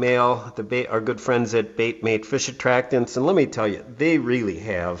I'll email our good friends at Baitmate Fish Attractants. And let me tell you, they really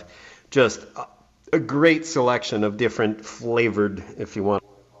have just a great selection of different flavored, if you want,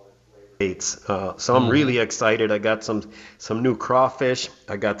 baits. So I'm really excited. I got some new crawfish.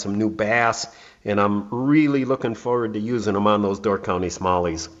 I got some new bass, and I'm really looking forward to using them on those Door County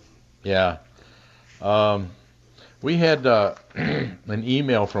smallies. Yeah. We had an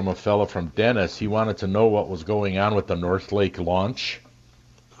email from a fellow from Dennis. He wanted to know what was going on with the North Lake launch.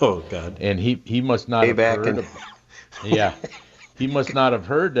 Oh, God. And he must not have heard. Yeah. He must not have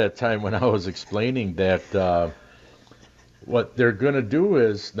heard that time when I was explaining that what they're going to do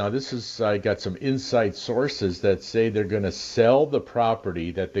is, now this is, I got some inside sources that say they're going to sell the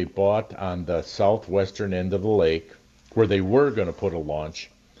property that they bought on the southwestern end of the lake, where they were going to put a launch,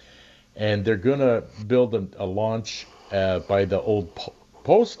 and they're going to build a launch by the old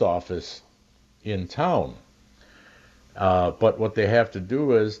post office in town. But what they have to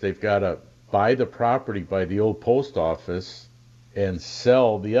do is they've got to buy the property by the old post office and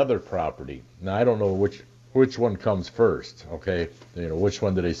sell the other property. Now, I don't know which one comes first, okay? You know, which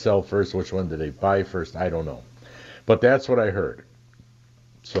one do they sell first? Which one do they buy first? I don't know. But that's what I heard.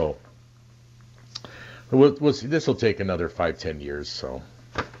 So, We'll see. This will take another 5-10 years, so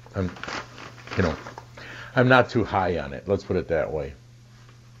I'm not too high on it. Let's put it that way.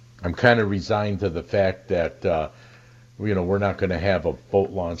 I'm kind of resigned to the fact that we're not going to have a boat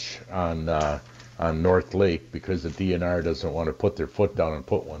launch on North Lake because the DNR doesn't want to put their foot down and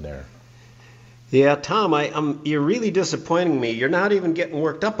put one there. Yeah, Tom, you're really disappointing me. You're not even getting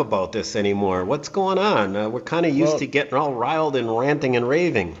worked up about this anymore. What's going on? We're kind of used to getting all riled and ranting and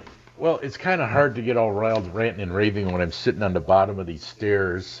raving. Well, it's kind of hard to get all riled, ranting and raving when I'm sitting on the bottom of these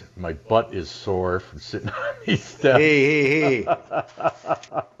stairs. My butt is sore from sitting on these steps. Hey.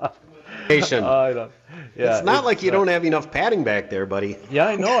 Patient. It's not like you don't have enough padding back there, buddy. Yeah,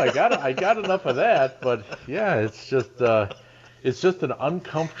 I know. I got enough of that, but yeah, it's just an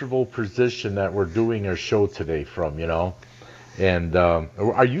uncomfortable position that we're doing our show today from, And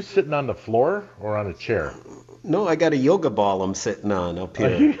are you sitting on the floor or on a chair? No, I got a yoga ball I'm sitting on up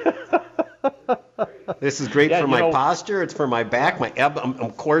here. This is great for my posture. It's for my back.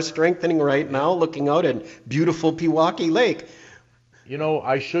 I'm core strengthening right now, looking out at beautiful Pewaukee Lake.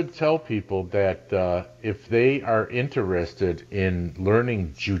 I should tell people that if they are interested in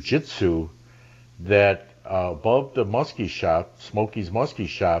learning jiu-jitsu, that above the Muskie Shop, Smokey's Muskie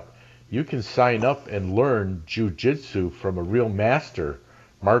Shop, you can sign up and learn jiu-jitsu from a real master,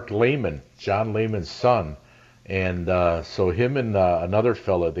 Mark Lehman, John Lehman's son. And so him and another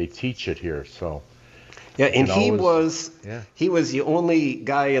fella, they teach it here. So yeah, and he was the only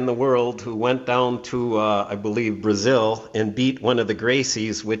guy in the world who went down to I believe Brazil and beat one of the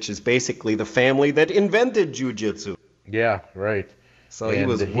Gracies, which is basically the family that invented jiu-jitsu. Yeah, right. So he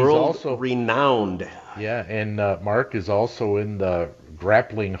was world-renowned. Yeah, and Mark is also in the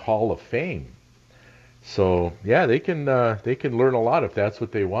Grappling Hall of Fame. So yeah, they can learn a lot if that's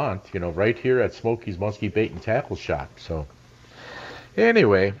what they want. Right here at Smokey's Muskie Bait and Tackle Shop. So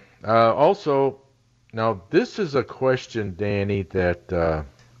anyway, also now this is a question, Danny, that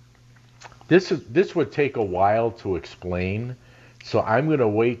this would take a while to explain. So I'm going to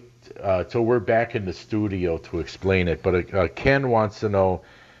wait till we're back in the studio to explain it. But Ken wants to know,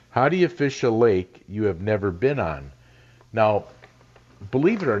 how do you fish a lake you have never been on? Now,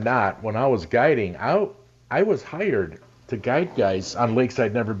 believe it or not, when I was guiding, I was hired to guide guys on lakes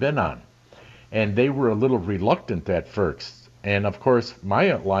I'd never been on. And they were a little reluctant at first. And, of course,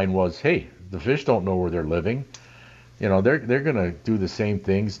 my line was, hey, the fish don't know where they're living. They're going to do the same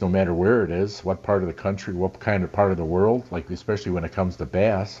things no matter where it is, what part of the country, what kind of part of the world, like especially when it comes to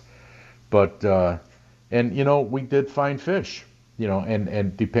bass. But, we did find fish,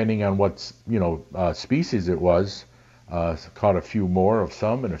 and depending on what, species it was, caught a few more of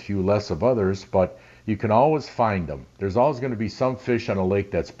some and a few less of others, but you can always find them. There's always going to be some fish on a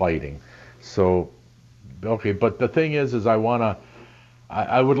lake that's biting. So, okay, but the thing is I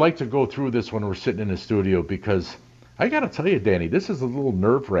would like to go through this when we're sitting in the studio, because I got to tell you, Danny, this is a little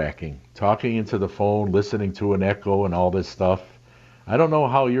nerve-wracking, talking into the phone, listening to an echo and all this stuff. I don't know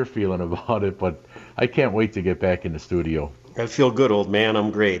how you're feeling about it, but I can't wait to get back in the studio. I feel good, old man.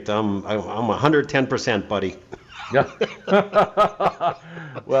 I'm great. I'm 110%, buddy. Yeah.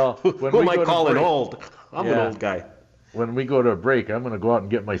 Well, who am I calling old? I'm an old guy. When we go to a break, I'm going to go out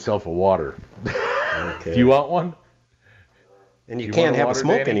and get myself a water. Okay. Do you want one? And you can't have a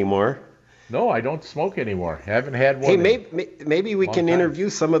smoke, Danny? Anymore. No, I don't smoke anymore. Haven't had one. Hey, maybe we can interview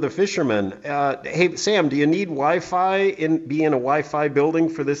some of the fishermen. Hey, Sam, do you need Wi-Fi be in a Wi-Fi building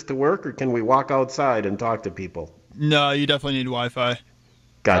for this to work, or can we walk outside and talk to people? No, you definitely need Wi-Fi.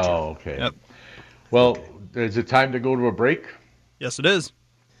 Gotcha. Oh, okay. Yep. Well, is it time to go to a break? Yes, it is.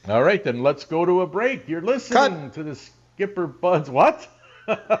 All right, then let's go to a break. You're listening to the Skipper Buds. What?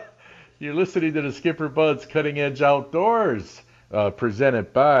 You're listening to the Skipper Buds Cutting Edge Outdoors,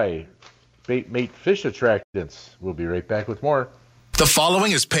 presented by Bait Mate Fish Attractants. We'll be right back with more. The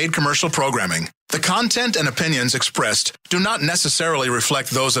following is paid commercial programming. The content and opinions expressed do not necessarily reflect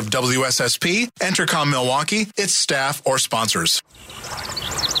those of WSSP, Entercom Milwaukee, its staff, or sponsors.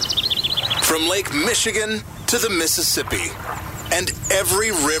 From Lake Michigan to the Mississippi and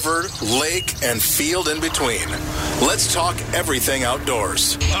every river, lake, and field in between, let's talk everything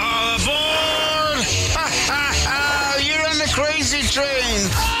outdoors. All aboard! Ha ha ha! You're on the crazy train!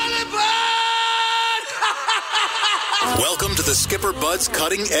 Welcome to the Skipper Buds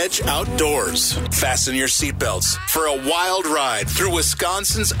Cutting Edge Outdoors. Fasten your seatbelts for a wild ride through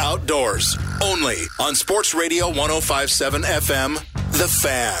Wisconsin's outdoors. Only on Sports Radio 105.7 FM, The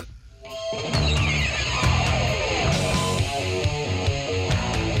Fan.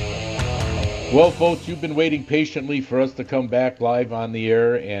 Well, folks, you've been waiting patiently for us to come back live on the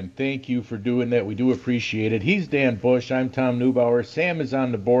air, and thank you for doing that. We do appreciate it. He's Dan Bush. I'm Tom Neubauer. Sam is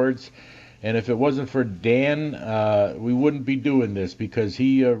on the boards. And if it wasn't for Dan, we wouldn't be doing this, because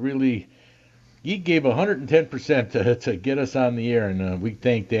he gave 110% to get us on the air, and we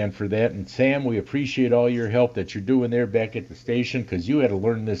thank Dan for that. And Sam, we appreciate all your help that you're doing there back at the station, because you had to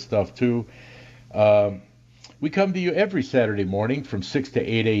learn this stuff too. We come to you every Saturday morning from 6 to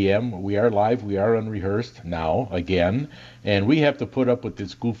 8 a.m. We are live. We are unrehearsed now, again. And we have to put up with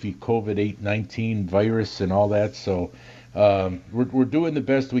this goofy COVID-19 virus and all that. So we're doing the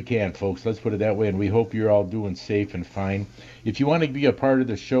best we can, folks. Let's put it that way. And we hope you're all doing safe and fine. If you want to be a part of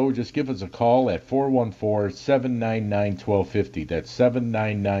the show, just give us a call at 414-799-1250. That's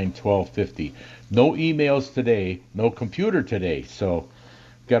 799-1250. No emails today. No computer today. So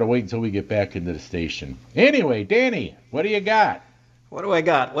got to wait until we get back into the station. Anyway, Danny, what do you got? What do I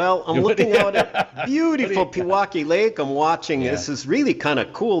got? Well, I'm looking out at beautiful Pewaukee Lake. I'm watching. Yeah. This is really kind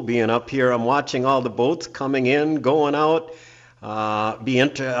of cool being up here. I'm watching all the boats coming in, going out.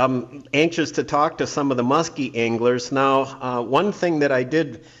 I'm anxious to talk to some of the muskie anglers. Now, one thing that I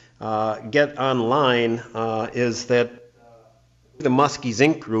did get online is that the Muskies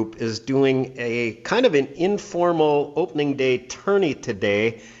Inc. group is doing a kind of an informal opening day tourney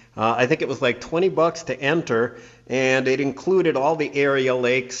today. I think it was like $20 to enter, and it included all the area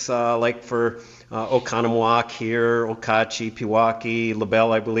lakes, like for Oconomowoc here, Okauchee, Pewaukee,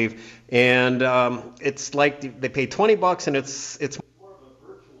 LaBelle, I believe. And it's like they pay $20, and it's more of a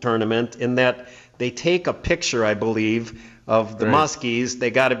virtual tournament in that they take a picture, I believe, of the muskies. They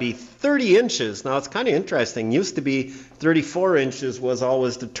got to be 30 inches. Now, it's kind of interesting. Used to be 34 inches was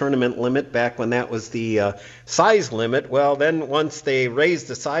always the tournament limit back when that was the size limit. Well, then once they raised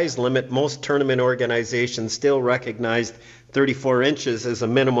the size limit, most tournament organizations still recognized 34 inches as a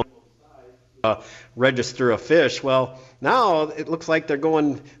minimum size register a fish. Well, now it looks like they're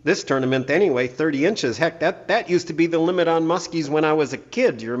going this tournament anyway, 30 inches. Heck, that used to be the limit on muskies when I was a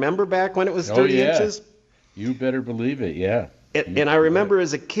kid. Do you remember back when it was 30 inches? You better believe it, yeah. And I remember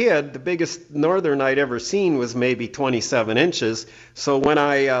as a kid, the biggest northern I'd ever seen was maybe 27 inches. So when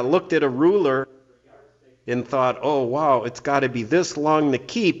I looked at a ruler and thought, oh, wow, it's got to be this long to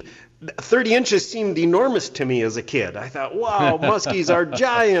keep, 30 inches seemed enormous to me as a kid. I thought, wow, muskies are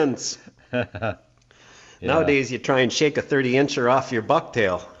giants. Yeah. Nowadays, you try and shake a 30-incher off your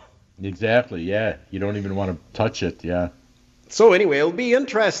bucktail. Exactly, yeah. You don't even want to touch it, yeah. So anyway, it'll be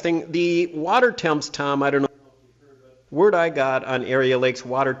interesting. The water temps, Tom, I don't know. Word I got on area lakes,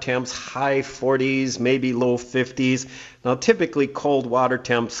 water temps, high 40s, maybe low 50s. Now, typically cold water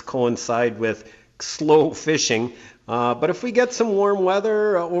temps coincide with slow fishing. But if we get some warm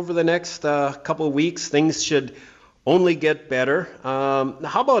weather over the next couple of weeks, things should only get better.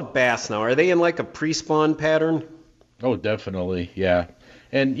 How about bass now? Are they in like a pre-spawn pattern? Oh, definitely, yeah.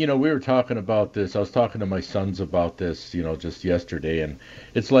 And, we were talking about this. I was talking to my sons about this, just yesterday. And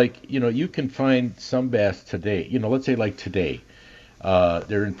it's like, you can find some bass today. Let's say like today.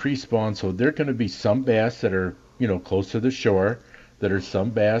 They're in pre-spawn, so there are going to be some bass that are, close to the shore. That are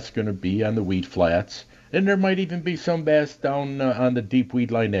some bass going to be on the weed flats. And there might even be some bass down on the deep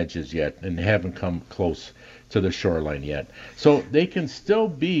weed line edges yet and haven't come close to the shoreline yet. So they can still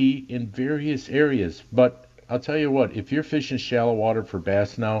be in various areas, but I'll tell you what, if you're fishing shallow water for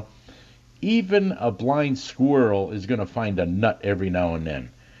bass now, even a blind squirrel is going to find a nut every now and then.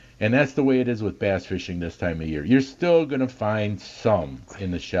 And that's the way it is with bass fishing this time of year. You're still going to find some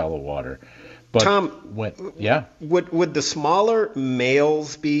in the shallow water. But Tom, would the smaller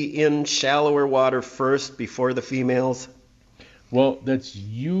males be in shallower water first before the females? Well, that's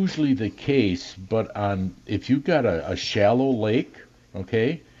usually the case, but if you've got a shallow lake,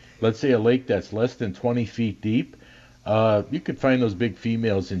 okay, let's say a lake that's less than 20 feet deep, you could find those big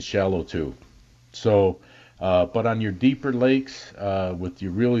females in shallow too. So, but on your deeper lakes, with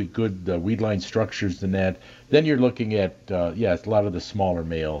your really good weed line structures and that, then you're looking at, a lot of the smaller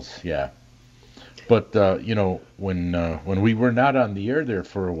males, yeah. But, when we were not on the air there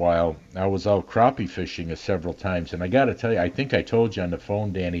for a while, I was out crappie fishing several times. And I got to tell you, I think I told you on the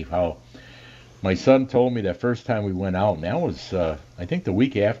phone, Danny, how my son told me that first time we went out, and that was, I think the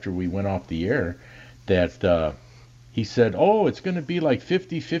week after we went off the air, that he said, oh, it's going to be like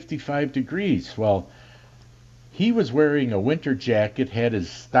 50, 55 degrees. Well, he was wearing a winter jacket, had his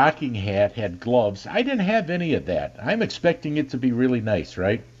stocking hat, had gloves. I didn't have any of that. I'm expecting it to be really nice,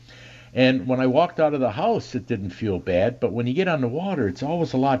 right? And when I walked out of the house, it didn't feel bad. But when you get on the water, it's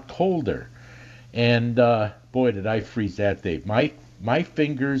always a lot colder. And boy, did I freeze that day. My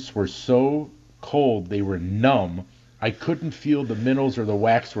fingers were so cold, they were numb. I couldn't feel the minnows or the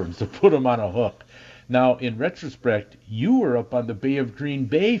waxworms to put them on a hook. Now, in retrospect, you were up on the Bay of Green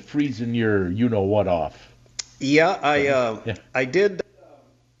Bay freezing your you-know-what off. Yeah, I did.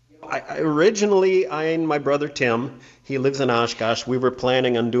 I Originally, I and my brother Tim, he lives in Oshkosh, we were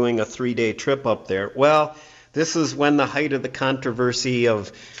planning on doing a 3-day trip up there. Well, this is when the height of the controversy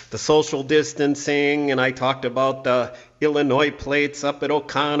of the social distancing, and I talked about the Illinois plates up at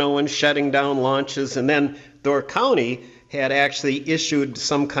Oconto and shutting down launches, and then Door County had actually issued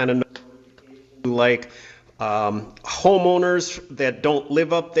some kind of notification like homeowners that don't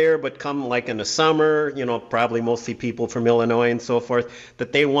live up there but come like in the summer, probably mostly people from Illinois and so forth,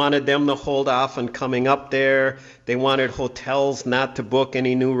 that they wanted them to hold off on coming up there. They wanted hotels not to book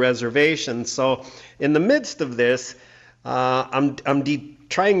any new reservations. So in the midst of this, I'm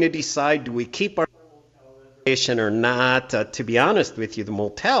trying to decide, do we keep our reservation or not? To be honest with you, the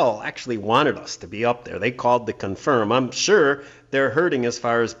motel actually wanted us to be up there. They called to confirm. I'm sure they're hurting as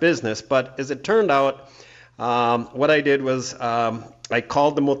far as business, but as it turned out, what I did was I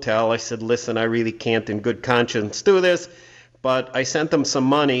called the motel. I said, listen, I really can't in good conscience do this, but I sent them some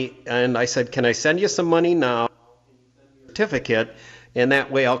money, and I said, can I send you some money now, certificate, and that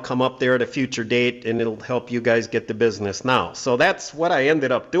way I'll come up there at a future date, and it'll help you guys get the business now. So that's what I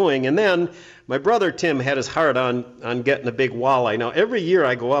ended up doing. And then my brother Tim had his heart on getting a big walleye. Now, every year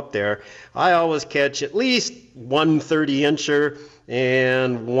I go up there, I always catch at least one 30-incher,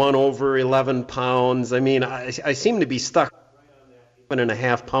 and one over 11 pounds. I mean, I seem to be stuck right on that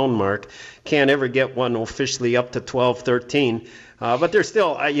 1.5 pound mark. Can't ever get one officially up to 12, 13. But they're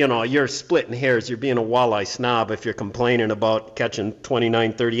still, you're splitting hairs. You're being a walleye snob if you're complaining about catching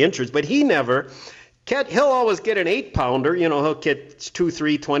 29, 30 inches. But he never. He'll always get an 8-pounder. He'll catch 2,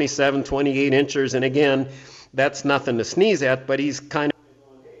 3, 27, 28 inches. And again, that's nothing to sneeze at, but he's kind of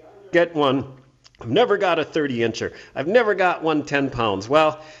get one. I've never got a 30-incher. I've never got one 10 pounds.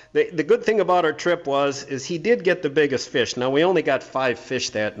 Well, the good thing about our trip is he did get the biggest fish. Now, we only got 5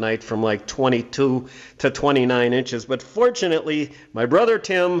 fish that night from like 22 to 29 inches. But fortunately, my brother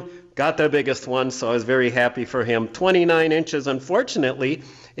Tim got the biggest one, so I was very happy for him. 29 inches, unfortunately,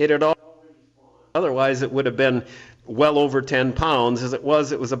 it had all. Otherwise, it would have been well over 10 pounds. As it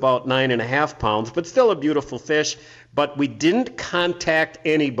was about 9.5 pounds, but still a beautiful fish. But we didn't contact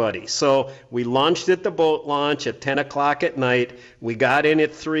anybody. So we launched at the boat launch at 10 o'clock at night. We got in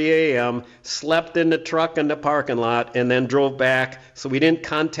at 3 a.m., slept in the truck in the parking lot, and then drove back. So we didn't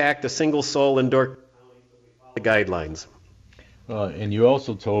contact a single soul in Door County. The guidelines. And you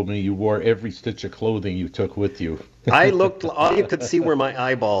also told me you wore every stitch of clothing you took with you. I looked, all you could see were my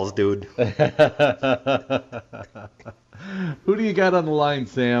eyeballs, dude. Who do you got on the line,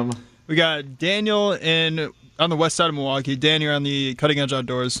 Sam? We got Daniel on the west side of Milwaukee. Dan, you're on the Cutting Edge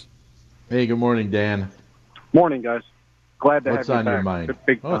Outdoors. Hey, good morning, Dan. Morning, guys. Glad to have you back. What's on your mind?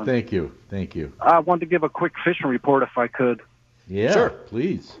 Oh, thank you. I wanted to give a quick fishing report if I could. Yeah, sure.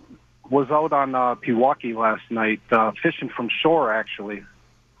 Please. Was out on Pewaukee last night, fishing from shore, actually.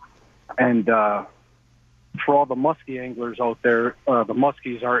 And for all the muskie anglers out there, the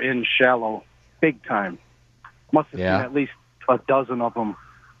muskies are in shallow big time. Must have seen at least a dozen of them.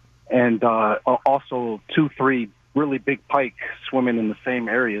 And also 2, 3 really big pike swimming in the same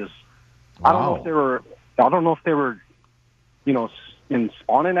areas. Wow. I don't know if they were, in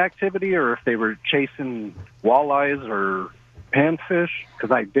spawning activity or if they were chasing walleyes or panfish, because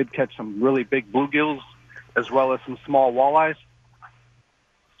I did catch some really big bluegills as well as some small walleyes.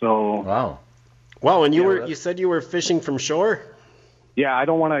 So wow, and you said you were fishing from shore? Yeah, I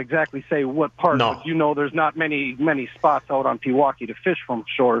don't want to exactly say what part, but there's not many spots out on Pewaukee to fish from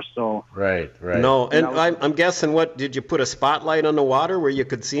shore, so. Right. No, and I'm guessing, did you put a spotlight on the water where you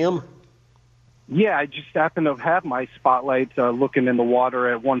could see them? Yeah, I just happened to have my spotlight looking in the water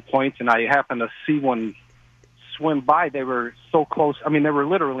at one point, and I happened to see one swim by. They were so close. I mean, they were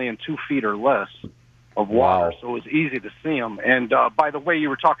literally in 2 feet or less of water, so it was easy to see them. And by the way, you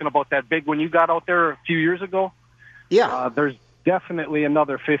were talking about that big one you got out there a few years ago? Yeah. There's definitely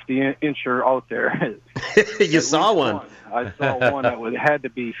another 50-incher out there. You saw one. I saw one that had to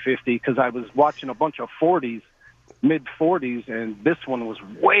be 50 because I was watching a bunch of 40s, mid-40s, and this one was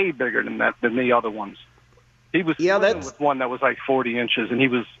way bigger than the other ones. He was swimming with one that was like 40 inches, and he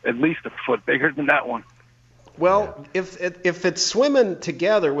was at least a foot bigger than that one. Well, if it's swimming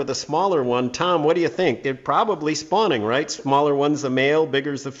together with a smaller one, Tom, what do you think? They're probably spawning, right? Smaller one's the male,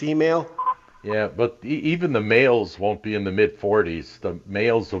 bigger's the female? Yeah, but even the males won't be in the mid-40s. The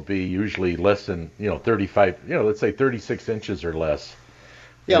males will be usually less than, 35, let's say 36 inches or less.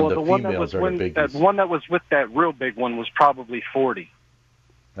 Yeah, well, the females are the biggest. One that was with that real big one was probably 40.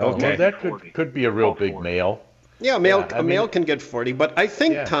 Okay. Well, that could be a real big male. Yeah, a male can get 40, but I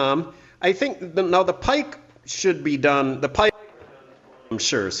think, Tom, now the pike should be done. The pike I'm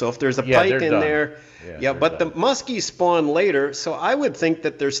sure. So if there's a pike in there, but the muskies spawn later, so I would think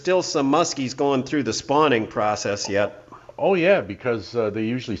that there's still some muskies going through the spawning process yet. Oh yeah, because they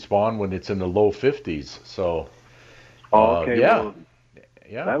usually spawn when it's in the low 50s. So. Okay. Yeah.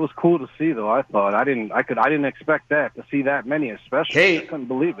 Well, that was cool to see, though. I thought I didn't expect that to see that many, especially. Hey, I couldn't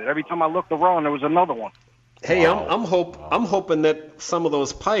believe it. Every time I looked around, there was another one. Hey, wow. I'm hoping that some of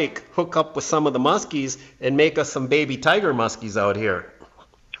those pike hook up with some of the muskies and make us some baby tiger muskies out here.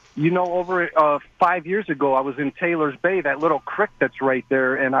 You know, over 5 years ago, I was in Taylor's Bay, that little creek that's right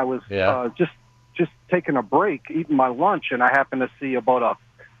there, and I was just taking a break, eating my lunch, and I happened to see about a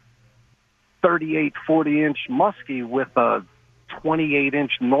 38, 40-inch muskie with a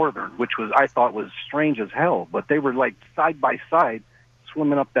 28-inch northern, which I thought was strange as hell. But they were like side by side,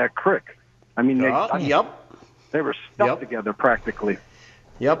 swimming up that creek. I mean, they were stuck together practically.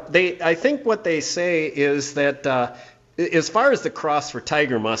 Yep. I think what they say is that as far as the cross for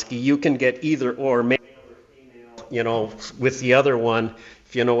tiger muskie, you can get either or, male or female, with the other one,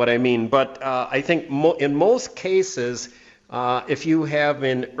 if you know what I mean. But I think in most cases, if you have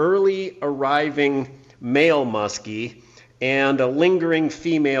an early arriving male muskie and a lingering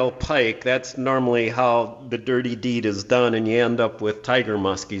female pike, that's normally how the dirty deed is done, and you end up with tiger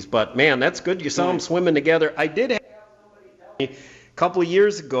muskies. But man, that's good. You saw them swimming together. I did have somebody tell me a couple of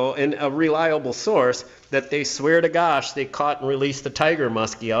years ago, in a reliable source, that they swear to gosh they caught and released the tiger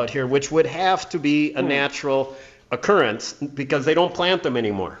muskie out here, which would have to be a natural occurrence because they don't plant them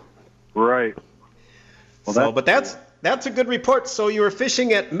anymore. Right. Well, that's a good report. So you were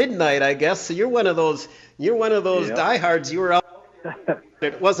fishing at midnight, I guess. So you're one of those diehards. You were out.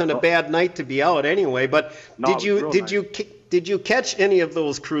 It wasn't a bad night to be out anyway. But did you catch any of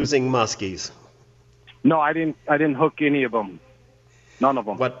those cruising muskies? No, I didn't hook any of them. None of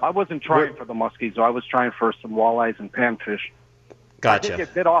them. But I wasn't trying for the muskies. I was trying for some walleyes and panfish. Gotcha. I did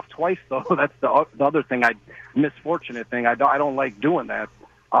get bit off twice though. That's the other thing. Misfortunate thing. I don't like doing that,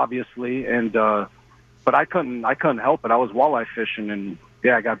 obviously, and. But I couldn't help it. I was walleye fishing, and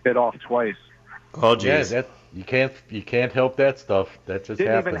I got bit off twice. Oh, geez. Yeah, you can't help that stuff. That just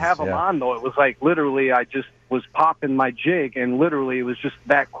didn't happens. Even have them on though. It was like literally I just was popping my jig, and literally it was just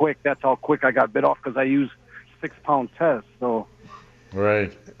that quick. That's how quick I got bit off because I used 6-pound test. So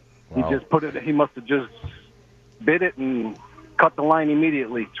right. Wow. He just put it. He must have just bit it and cut the line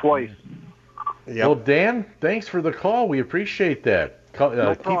immediately twice. Yep. Well, Dan, thanks for the call. We appreciate that.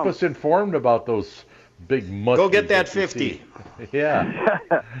 No keep us informed about those big muskies. Go get that 50. Yeah.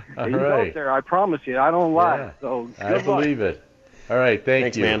 All He's right. out there. I promise you. I don't lie. Yeah. So I believe it. All right.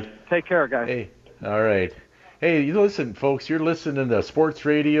 Thanks, you. Man. Take care, guys. Hey. All right. Hey, you listen, folks. You're listening to Sports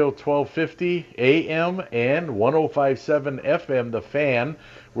Radio 1250 AM and 105.7 FM, The Fan.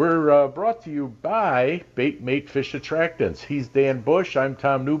 We're brought to you by Bait Mate Fish Attractants. He's Dan Bush. I'm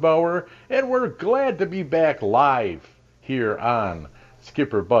Tom Neubauer, and we're glad to be back live here on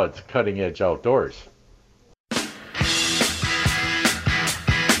Skipper Bud's Cutting Edge Outdoors.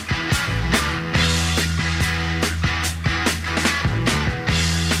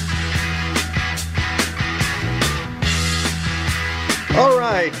 All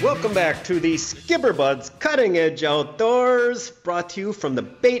right, welcome back to the Skipper Bud's Cutting Edge Outdoors, brought to you from the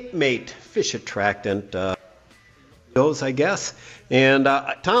Bait Mate Fish Attractant I guess. And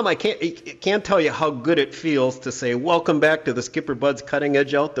Tom, I can't tell you how good it feels to say welcome back to the Skipper Bud's Cutting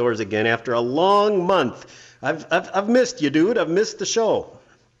Edge Outdoors again after a long month. I've missed you, dude. I've missed the show.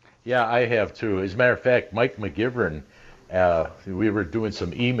 Yeah, I have too. As a matter of fact, Mike McGivern, we were doing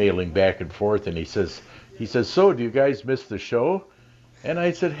some emailing back and forth, and he says, so do you guys miss the show? And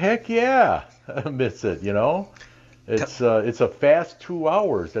I said, heck yeah, I miss it. It's a fast 2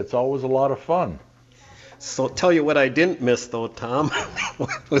 hours. That's always a lot of fun. So tell you what I didn't miss though, Tom,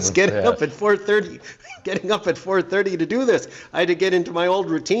 was getting up at 4:30 to do this. I had to get into my old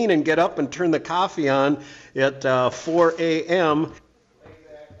routine and get up and turn the coffee on at 4 a.m.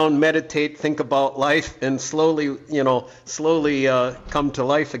 Meditate, think about life, and slowly come to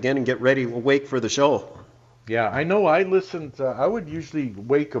life again and get ready, awake for the show. Yeah, I know. I listened. I would usually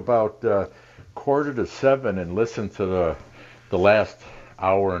wake about 6:45 and listen to the last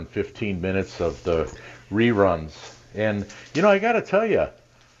hour and 15 minutes of the reruns. And I got to tell you,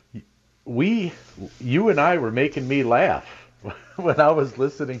 you and I were making me laugh when I was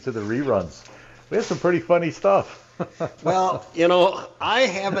listening to the reruns. We had some pretty funny stuff. Well, I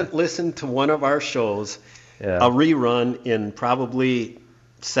haven't listened to one of our shows, a rerun, in probably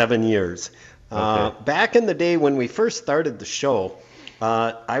 7 years. Okay. Back in the day when we first started the show,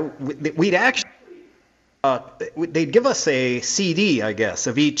 we'd actually they'd give us a CD, I guess,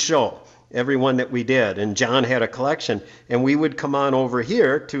 of each show, everyone that we did. And John had a collection. And we would come on over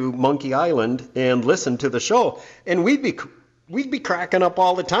here to Monkey Island and listen to the show. And we'd be cracking up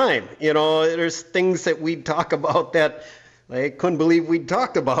all the time. You know, there's things that we'd talk about that I couldn't believe we'd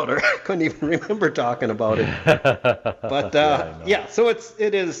talked about, or I couldn't even remember talking about it. But so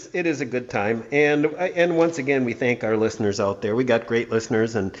it is a good time. And once again, we thank our listeners out there. We got great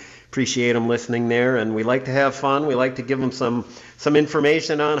listeners and appreciate them listening there. And we like to have fun. We like to give them some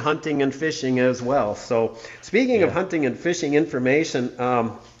information on hunting and fishing as well. So speaking of hunting and fishing information,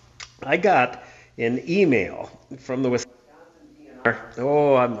 I got an email from the Wisconsin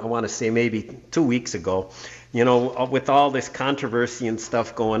DNR, I want to say maybe 2 weeks ago. You know, with all this controversy and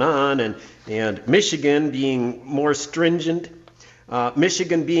stuff going on, and Michigan being more stringent,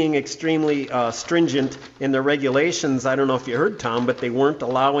 Michigan being extremely stringent in their regulations. I don't know if you heard, Tom, but they weren't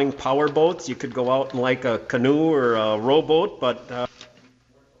allowing power boats. You could go out in like a canoe or a rowboat, but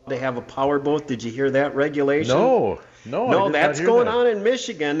they have a power boat. Did you hear that regulation? No, that's going on in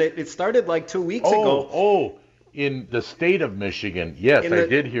Michigan. It started like 2 weeks ago. In the state of Michigan. Yes, I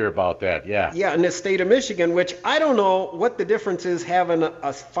did hear about that, yeah. Yeah, in the state of Michigan, which I don't know what the difference is having a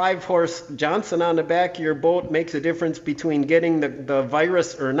 5-horse Johnson on the back of your boat makes a difference between getting the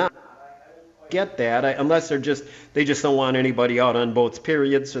virus or not. I get that, unless they just don't want anybody out on boats,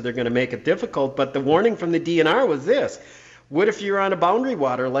 period, so they're going to make it difficult. But the warning from the DNR was this. What if you're on a boundary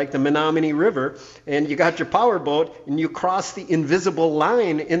water like the Menominee River and you got your power boat and you cross the invisible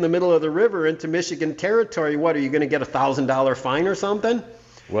line in the middle of the river into Michigan territory? What, are you going to get a $1,000 fine or something?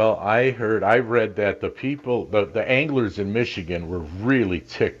 Well, I read that the people, the anglers in Michigan were really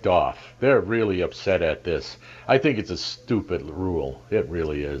ticked off. They're really upset at this. I think it's a stupid rule. It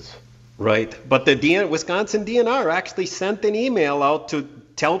really is. Right. But the Wisconsin DNR actually sent an email out to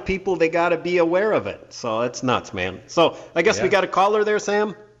tell people they got to be aware of it. So it's nuts, man. So I guess we got a caller there,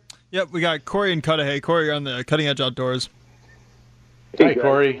 Sam? Yep, we got Corey in Cudahy. Corey, you're on the Cutting Edge Outdoors. Hey,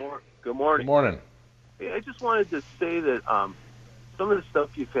 Corey. Good morning. Good morning. Hey, I just wanted to say that some of the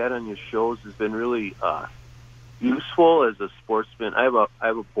stuff you've had on your shows has been really useful as a sportsman. I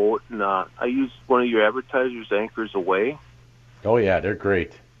have a boat, and I use one of your advertisers, Anchors Away. Oh yeah, they're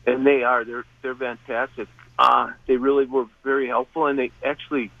great. And they're fantastic. They really were very helpful, and they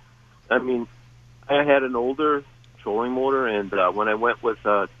actually, I had an older trolling motor, and when I went with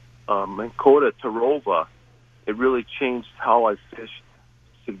Minn Kota Tarova, it really changed how I fished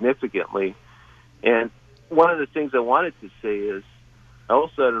significantly. And one of the things I wanted to say is, I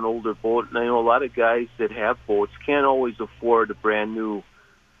also had an older boat, and I know a lot of guys that have boats can't always afford a brand new,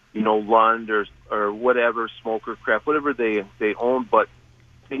 Lund or whatever, smoker craft, whatever they own, but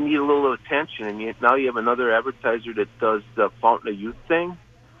they need a little attention, and now you have another advertiser that does the Fountain of Youth thing.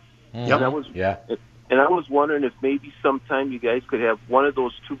 Yep. And I was wondering if maybe sometime you guys could have one of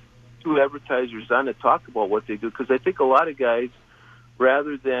those two advertisers on to talk about what they do, because I think a lot of guys,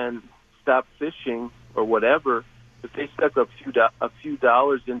 rather than stop fishing or whatever, if they stuck a few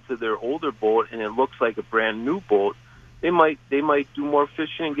dollars into their older boat and it looks like a brand new boat, they might do more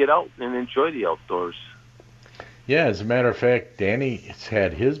fishing and get out and enjoy the outdoors. Yeah, as a matter of fact, Danny's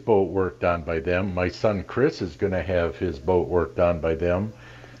had his boat worked on by them. My son Chris is going to have his boat worked on by them.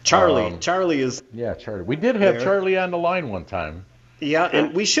 Charlie is... Yeah, Charlie. We did have Charlie on the line one time. Yeah,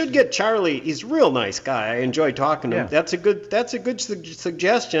 and we should get Charlie. He's a real nice guy. I enjoy talking to him. That's a good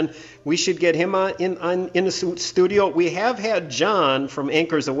suggestion. We should get him in the studio. We have had John from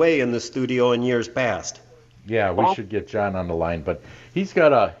Anchors Away in the studio in years past. Yeah, we should get John on the line, but he's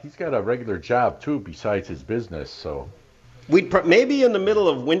got a regular job too besides his business. So maybe in the middle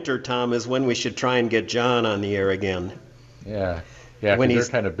of winter, Tom, is when we should try and get John on the air again. Yeah, when they're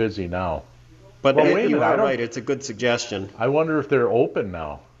kind of busy now. But you are right. It's a good suggestion. I wonder if they're open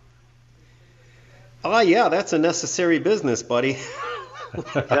now. Oh yeah, that's a necessary business, buddy.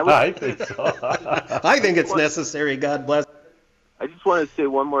 I think so. I think it's necessary. God bless. I just want to say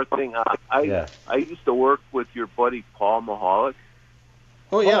one more thing. I used to work with your buddy Paul Mahalik.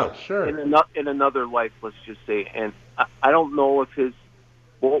 Oh yeah, sure. In another life, let's just say. And I don't know if his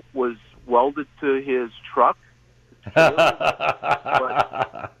boat was welded to his truck,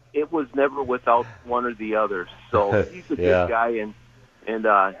 but it was never without one or the other. So he's a good guy, and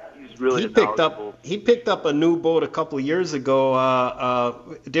he's really knowledgeable. He picked up a new boat a couple of years ago, a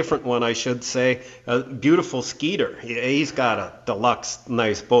different one, I should say, a beautiful Skeeter. He's got a deluxe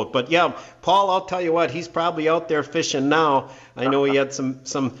nice boat. But yeah, Paul, I'll tell you what, he's probably out there fishing now. I know he had some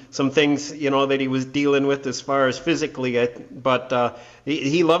things, that he was dealing with as far as physically, but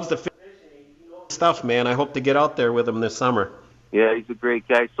he loves the fishing stuff, man. I hope to get out there with him this summer. Yeah, he's a great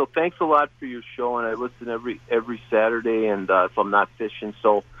guy. So thanks a lot for your show, and I listen every Saturday, and if I'm not fishing,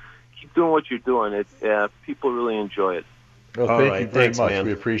 so keep doing what you're doing. People really enjoy it. Well, thank you very much. Man.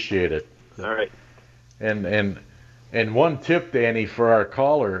 We appreciate it. All right. And one tip, Danny, for our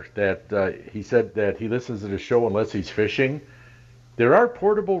caller, that he said that he listens to the show unless he's fishing. There are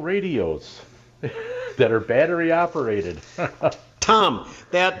portable radios that are battery operated. Tom,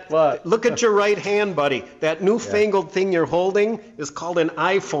 look at your right hand, buddy. That newfangled thing you're holding is called an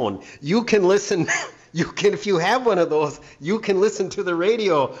iPhone. You can listen. If you have one of those, you can listen to the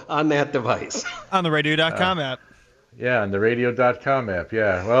radio on that device. On the radio.com app. Yeah, on the radio.com app.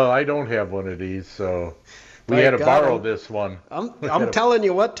 Yeah. Well, I don't have one of these, so we had to borrow this one. I'm telling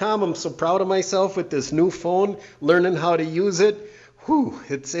you what, Tom, I'm so proud of myself with this new phone, learning how to use it. Whew,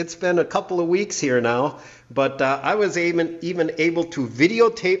 it's been a couple of weeks here now, but I was even able to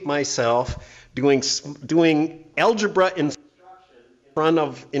videotape myself doing algebra in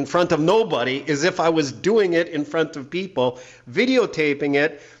front of nobody, as if I was doing it in front of people, videotaping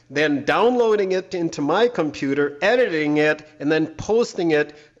it, then downloading it into my computer, editing it, and then posting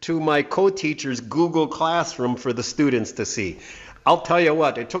it to my co-teacher's Google Classroom for the students to see. I'll tell you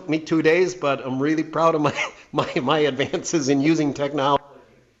what, it took me 2 days, but I'm really proud of my advances in using technology.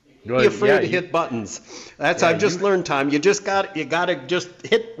 Be afraid to hit buttons. I've just learned, Tom. You gotta just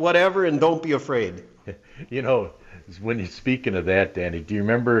hit whatever and don't be afraid. You know, when you're speaking of that, Danny, do you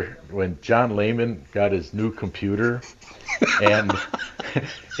remember when John Lehman got his new computer? And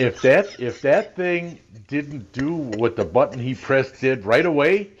if that thing didn't do what the button he pressed did right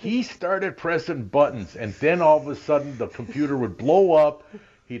away, he started pressing buttons, and then all of a sudden the computer would blow up.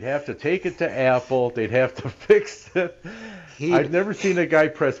 He'd have to take it to Apple. They'd have to fix it. I've never seen a guy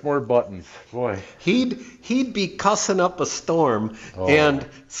press more buttons. Boy. He'd be cussing up a storm and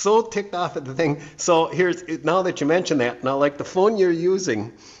so ticked off at the thing. So now that you mention that, now like the phone you're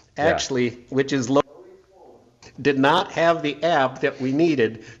using, actually, which is low, did not have the app that we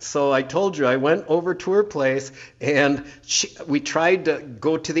needed. So I told you, I went over to her place and we tried to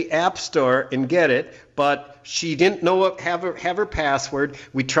go to the app store and get it, but she didn't know have her password.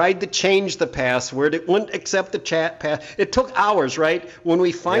 We tried to change the password. It wouldn't accept the chat pass. It took hours, right? When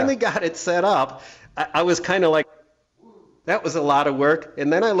we finally got it set up, I was kind of like, that was a lot of work.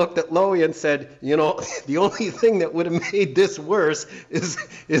 And then I looked at Loie and said, you know, the only thing that would have made this worse is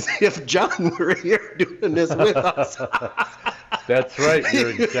if John were here doing this with us. That's right. You're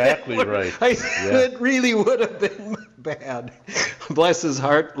exactly right. It really would have been bad. Bless his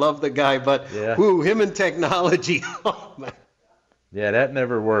heart. Love the guy. But him and technology. Oh, man. Yeah, that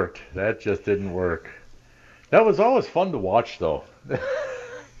never worked. That just didn't work. That was always fun to watch, though.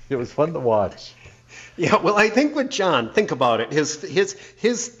 It was fun to watch. Yeah, well, I think with John, think about it.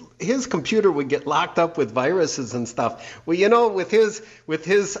 His computer would get locked up with viruses and stuff. Well, you know, with his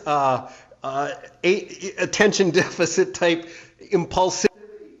attention deficit type impulsivity,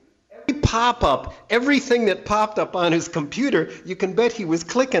 everything that popped up on his computer, you can bet he was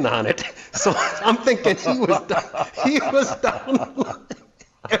clicking on it. So I'm thinking he was downloading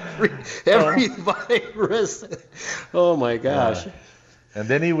every virus. Oh my gosh. And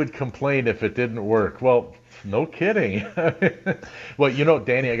then he would complain if it didn't work. Well, no kidding. Well, you know,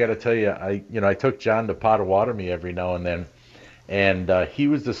 Danny, I got to tell you, I took John to Potawatomi every now and then, and he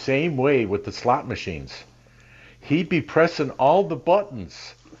was the same way with the slot machines. He'd be pressing all the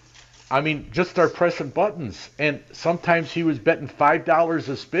buttons. I mean, just start pressing buttons. And sometimes he was betting $5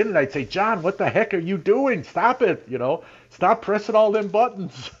 a spin, and I'd say, John, what the heck are you doing? Stop it, Stop pressing all them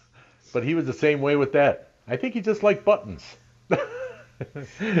buttons. But he was the same way with that. I think he just liked buttons.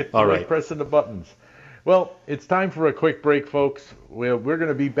 All right. Pressing the buttons. Well, it's time for a quick break, folks. We're going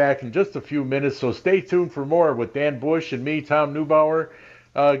to be back in just a few minutes, so stay tuned for more with Dan Bush and me, Tom Neubauer.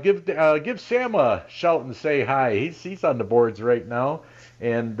 Give Sam a shout and say hi. He's on the boards right now.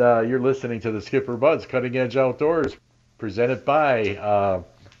 And you're listening to the Skipper Buds Cutting Edge Outdoors, presented by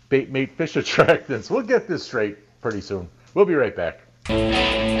Bait Mate Fish Attractants. We'll get this straight pretty soon. We'll be right back.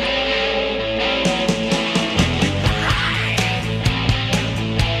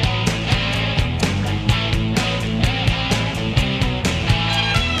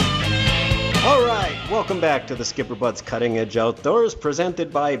 Welcome back to the Skipper Buds Cutting Edge Outdoors,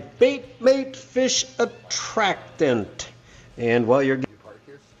 presented by Bait Mate Fish Attractant. And while you're getting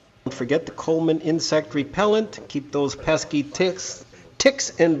don't forget the Coleman Insect Repellent. Keep those pesky ticks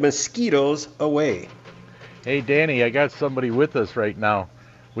and mosquitoes away. Hey, Danny, I got somebody with us right now.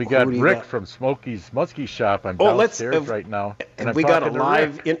 We got Rick from Smokey's Muskie Shop. I'm downstairs right now. And we got a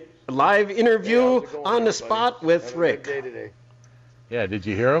live interview on the spot with Rick. Yeah, did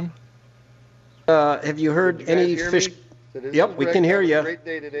you hear him? Have you heard any fish? Yep, we can hear you. Great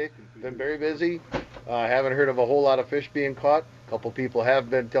day today. Been very busy. Haven't heard of a whole lot of fish being caught. A couple people have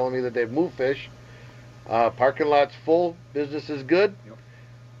been telling me that they've moved fish. Parking lot's full. Business is good.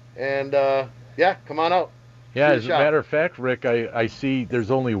 And yeah, come on out. Yeah, as a matter of fact, Rick, I see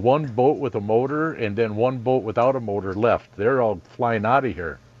there's only one boat with a motor and then one boat without a motor left. They're all flying out of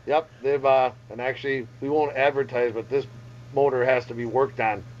here. Yep, they've and actually we won't advertise, but this motor has to be worked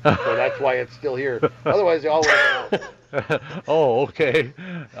on, so that's why it's still here. Otherwise, they all went out. Oh, okay.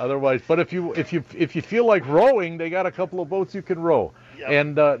 Otherwise, but if you feel like rowing, they got a couple of boats you can row. Yep.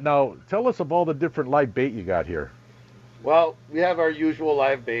 And now tell us of all the different live bait you got here. Well, we have our usual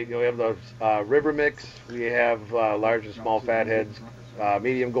live bait. We have the river mix. We have large and small fatheads,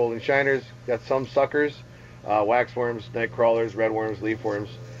 medium golden shiners. Got some suckers, waxworms, night crawlers, redworms, leafworms.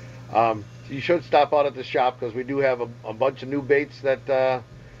 You should stop out at the shop because we do have a bunch of new baits that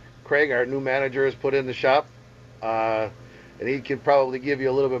Craig, our new manager, has put in the shop. And he could probably give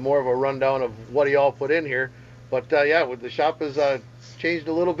you a little bit more of a rundown of what he all put in here. But yeah, the shop has changed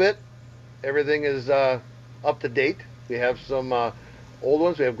a little bit. Everything is up to date. We have some old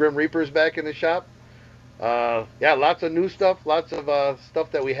ones. We have Grim Reapers back in the shop. Yeah, lots of new stuff. Lots of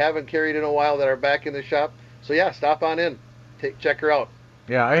stuff that we haven't carried in a while that are back in the shop. So yeah, stop on in. Check her out.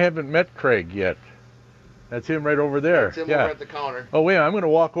 Yeah, I haven't met Craig yet. That's him right over there. That's him over at the counter. Oh wait, I'm going to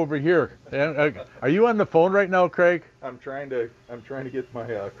walk over here. Are you on the phone right now, Craig? I'm trying to get my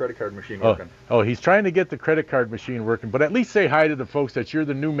credit card machine working. Oh, he's trying to get the credit card machine working. But at least say hi to the folks that you're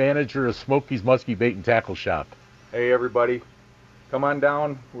the new manager of Smokey's Muskie Bait and Tackle Shop. Hey everybody, come on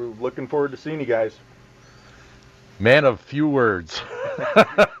down. We're looking forward to seeing you guys. Man of few words.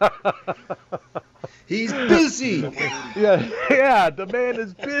 He's busy. Yeah, the man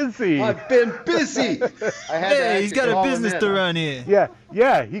is busy. I've been busy. Hey, he's got a business to run here.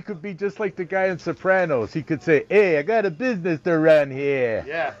 Yeah, he could be just like the guy in Sopranos. He could say, "Hey, I got a business to run here."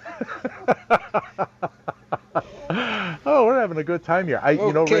 Yeah. Oh, we're having a good time here.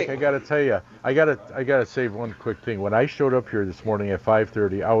 You know, Rick, I got to tell you, I gotta say one quick thing. When I showed up here this morning at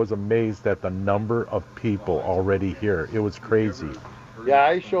 5:30, I was amazed at the number of people already here. It was crazy. Yeah,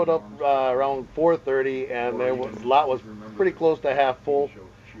 I showed up around 4:30, and the lot was pretty close to half full.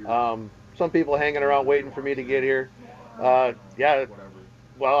 Some people hanging around waiting for me to get here. Yeah,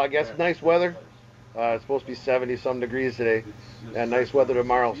 well, I guess nice weather. It's supposed to be 70-some degrees today, and nice weather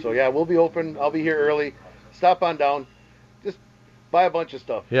tomorrow. So yeah, we'll be open. I'll be here early. Stop on down. Just buy a bunch of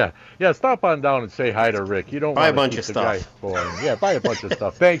stuff. Yeah, stop on down and say hi to Rick. You don't buy want a bunch of stuff. Yeah, buy a bunch of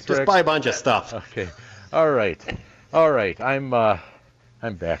stuff. Thanks, Rick. Just buy a bunch of stuff. Okay. All right.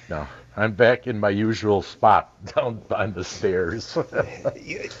 I'm back now. I'm back in my usual spot down on the stairs.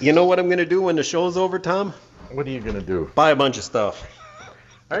 You know what I'm going to do when the show's over, Tom? What are you going to do? Buy a bunch of stuff.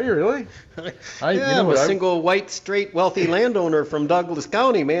 Are you really? I'm a single, white, straight, wealthy landowner from Douglas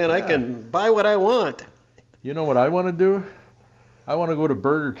County, man. Yeah. I can buy what I want. You know what I want to do? I want to go to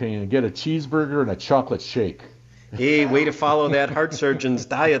Burger King and get a cheeseburger and a chocolate shake. Hey, way to follow that heart surgeon's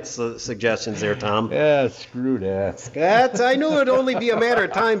diet suggestions there, Tom. Yeah, screw that. I knew it'd only be a matter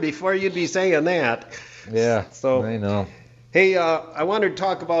of time before you'd be saying that. Yeah, so I know. Hey, I wanted to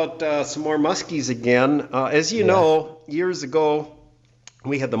talk about some more muskies again. As you know, years ago,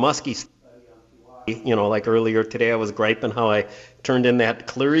 we had the muskies. You know, like earlier today, I was griping how I turned in that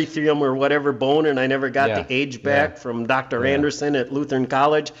clarithium or whatever bone, and I never got the age back from Dr. Anderson at Lutheran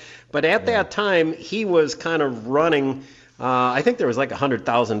College. But at that time, he was kind of running, I think there was like a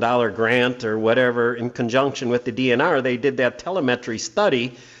 $100,000 grant or whatever in conjunction with the DNR. They did that telemetry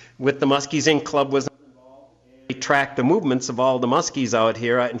study with the Muskies Inc. Club was involved. They tracked the movements of all the muskies out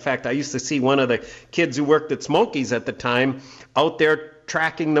here. In fact, I used to see one of the kids who worked at Smokey's at the time out there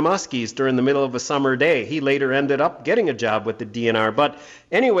tracking the muskies during the middle of a summer day. He later ended up getting a job with the DNR. But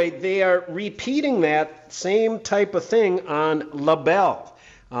anyway, they are repeating that same type of thing on La Belle.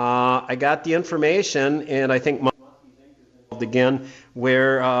 I got the information, and I think Muskies Inc. is involved again,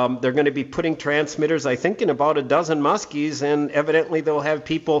 where they're going to be putting transmitters, I think, in about a dozen muskies, and evidently they'll have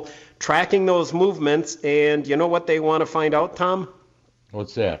people tracking those movements. And you know what they want to find out, Tom?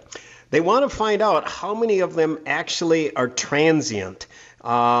 What's that? They want to find out how many of them actually are transient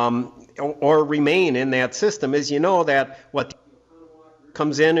or remain in that system. As you know, that what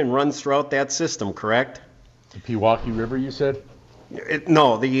comes in and runs throughout that system, correct? The Pewaukee River, you said?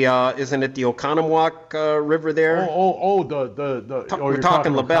 No, isn't it the Oconomowoc River there? We're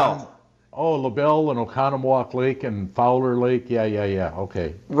talking La Belle. Oh, La Belle and Oconomowoc Lake and Fowler Lake. Yeah.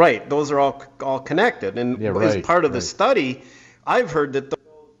 Okay. Right. Those are all connected. And as part of the study, I've heard that those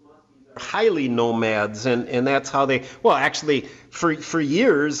muskies are highly nomads, and that's how they, well, actually, for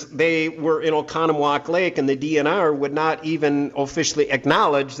years, they were in Oconomowoc Lake, and the DNR would not even officially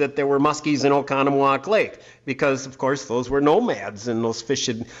acknowledge that there were muskies in Oconomowoc Lake, because, of course, those were nomads, and those fish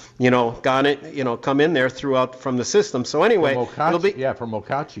had, gone in, come in there throughout from the system. So anyway, from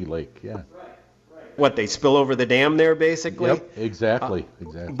Okauchee Lake, yeah. What, they spill over the dam there, basically? Yep, exactly.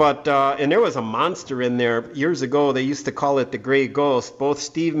 But, and there was a monster in there years ago. They used to call it the Gray Ghost. Both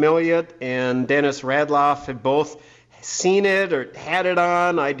Steve Milliot and Dennis Radloff had both seen it or had it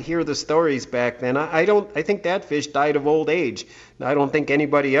on. I'd hear the stories back then. I think that fish died of old age. I don't think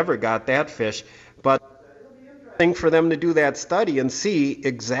anybody ever got that fish. But thing for them to do that study and see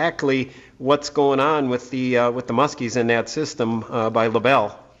exactly what's going on with the muskies in that system by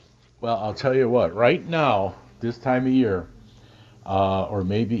LaBelle. Well, I'll tell you what, right now, this time of year, or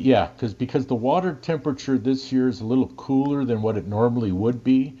maybe, because the water temperature this year is a little cooler than what it normally would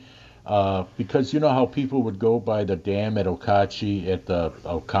be, because you know how people would go by the dam at Okauchee at the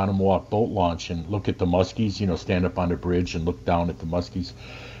Oconomowoc boat launch and look at the muskies, stand up on the bridge and look down at the muskies.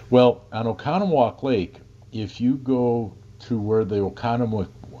 Well, on Oconomowoc Lake, if you go to where the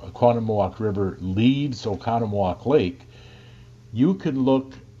Oconomowoc River leaves Oconomowoc Lake, you could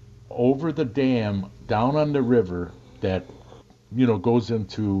look over the dam down on the river that goes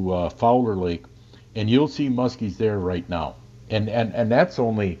into Fowler Lake, and you'll see muskies there right now, and that's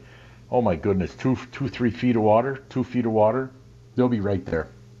only, oh my goodness, 2-3 feet of water, 2 feet of water. They'll be right there,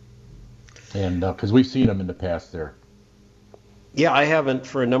 and because we've seen them in the past there. Yeah, I haven't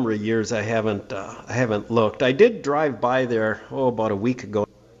for a number of years. I haven't looked. I did drive by there about a week ago.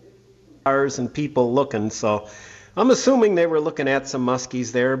 Cars and people looking, so I'm assuming they were looking at some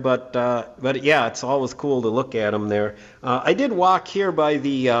muskies there, but yeah, it's always cool to look at them there. I did walk here by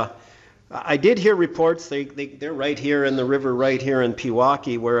the, I did hear reports, they're right here in the river, right here in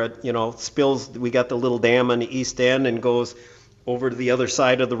Pewaukee, where it, spills, we got the little dam on the east end and goes over to the other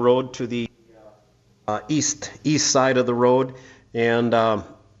side of the road to the east side of the road, and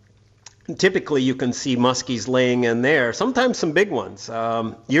typically you can see muskies laying in there, sometimes some big ones.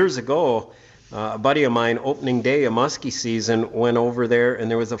 Years ago, a buddy of mine, opening day of muskie season, went over there,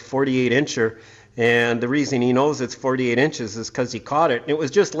 and there was a 48-incher, and the reason he knows it's 48 inches is because he caught it. It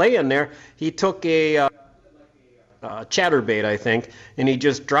was just laying there. He took a chatterbait, I think, and he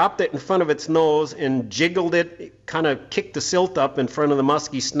just dropped it in front of its nose and jiggled it, kind of kicked the silt up in front of the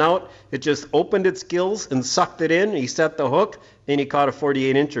muskie snout. It just opened its gills and sucked it in. He set the hook, and he caught a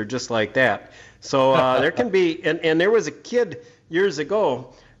 48-incher just like that. So there can be, and there was a kid years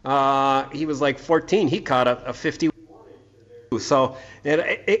ago, he was like 14. He caught a 51. So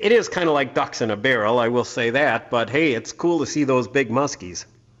it is kind of like ducks in a barrel, I will say that. But hey, it's cool to see those big muskies.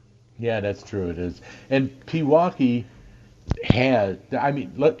 Yeah, that's true. It is. And Pewaukee had,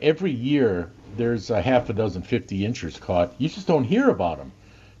 every year there's a half a dozen 50-inchers caught. You just don't hear about them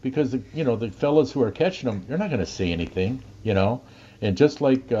because the fellas who are catching them, they're not going to say anything, And just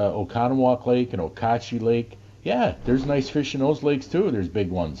like Oconomowoc Lake and Okauchee Lake. Yeah, there's nice fish in those lakes too. There's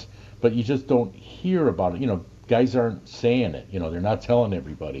big ones, but you just don't hear about it. Guys aren't saying it. They're not telling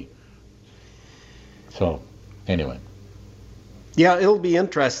everybody. So, anyway. Yeah, it'll be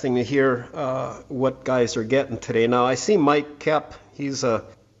interesting to hear what guys are getting today. Now, I see Mike Kep. He's right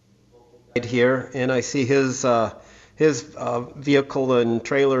here, and I see his vehicle and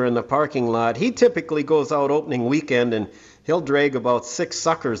trailer in the parking lot. He typically goes out opening weekend, and he'll drag about 6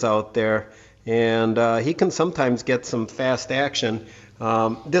 suckers out there. And he can sometimes get some fast action.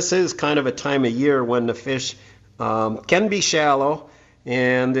 This is kind of a time of year when the fish can be shallow,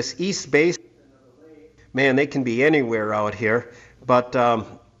 and this east basin, man, they can be anywhere out here. But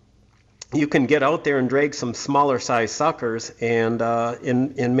you can get out there and drag some smaller size suckers, and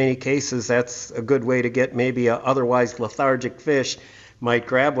in many cases that's a good way to get maybe a otherwise lethargic fish. Might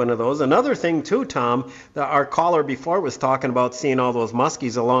grab one of those. Another thing too, Tom, our caller before was talking about seeing all those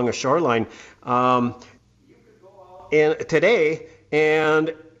muskies along a shoreline. And today,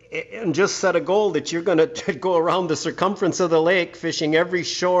 and just set a goal that you're going to go around the circumference of the lake, fishing every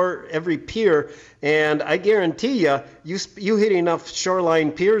shore, every pier, and I guarantee you hit enough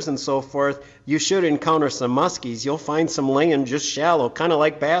shoreline piers and so forth, you should encounter some muskies. You'll find some laying just shallow, kind of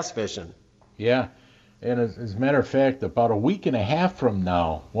like bass fishing. Yeah. And as a matter of fact, about a week and a half from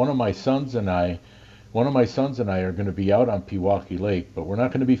now, one of my sons and I are going to be out on Pewaukee Lake, but we're not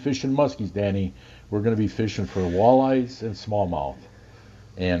going to be fishing muskies, Danny. We're going to be fishing for walleyes and smallmouth.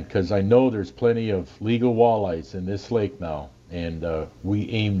 And because I know there's plenty of legal walleyes in this lake now, and we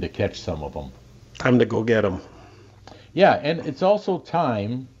aim to catch some of them. Time to go get them. Yeah, and it's also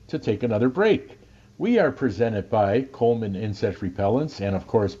time to take another break. We are presented by Coleman Insect Repellents and, of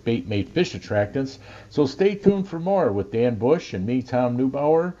course, Bait Mate Fish Attractants. So stay tuned for more with Dan Bush and me, Tom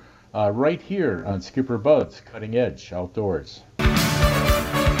Neubauer, right here on Skipper Bud's Cutting Edge Outdoors.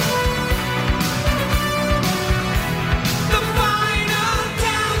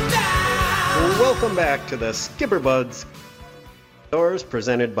 Welcome back to the Skipper Buds Outdoors,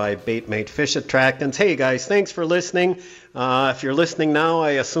 presented by Bait Mate Fish Attractants. Hey guys, thanks for listening. If you're listening now,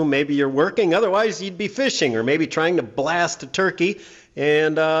 I assume maybe you're working. Otherwise, you'd be fishing or maybe trying to blast a turkey.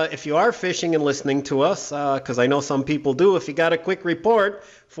 And if you are fishing and listening to us, because I know some people do, if you got a quick report,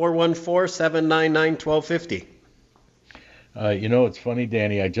 414-799-1250. It's funny,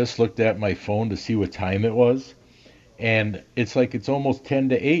 Danny. I just looked at my phone to see what time it was. And it's like it's almost 10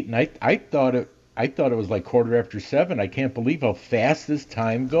 to 8, and I thought it was like 7:15. I can't believe how fast this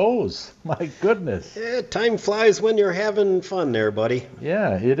time goes. My goodness. Yeah, time flies when you're having fun there, buddy.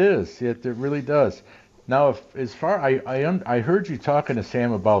 Yeah, it is. It really does. Now, I heard you talking to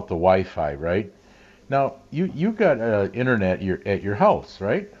Sam about the Wi-Fi, right? Now, you got internet at your house,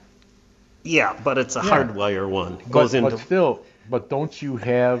 right? Yeah, but it's a hardwire one. It goes but don't you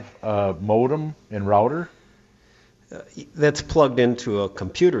have a modem and router? That's plugged into a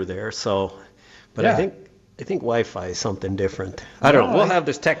computer there, so. But yeah. I think Wi-Fi is something different. I don't know. We'll have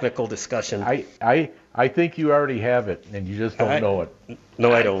this technical discussion. I think you already have it, and you just don't know it.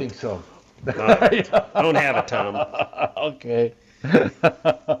 No, I don't. I think so. No, I don't have it, Tom. Okay.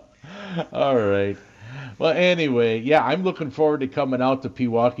 All right. Well, anyway, yeah, I'm looking forward to coming out to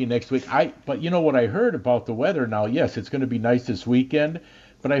Pewaukee next week. But you know what I heard about the weather now? Yes, it's going to be nice this weekend,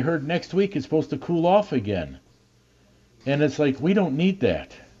 but I heard next week it's supposed to cool off again. And it's like, we don't need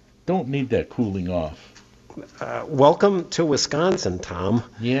that. Don't need that cooling off. Welcome to Wisconsin, Tom.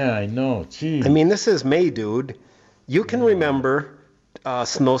 Yeah, I know. Gee. I mean, this is May, dude. You can remember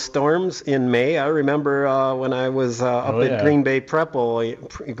snowstorms in May. I remember when I was up at Green Bay Preble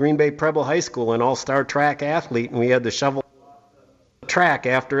High School, an all-star track athlete, and we had to shovel the track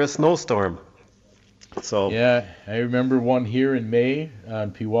after a snowstorm. So yeah, I remember one here in May on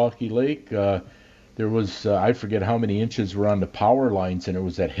Pewaukee Lake. There was, I forget how many inches were on the power lines, and it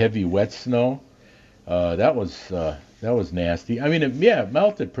was that heavy wet snow. That was nasty. I mean, it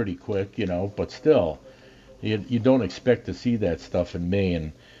melted pretty quick, but still, you don't expect to see that stuff in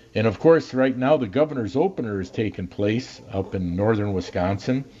May. And of course, right now, the Governor's Opener is taking place up in northern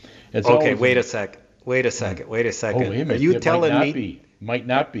Wisconsin. Okay, wait a second. Oh, wait a minute. Are you telling me? Might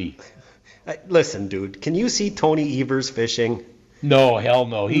not be. Listen, dude, can you see Tony Evers fishing? No, hell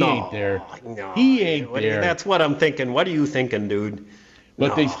no. He ain't there. No. He ain't there. That's what I'm thinking. What are you thinking, dude?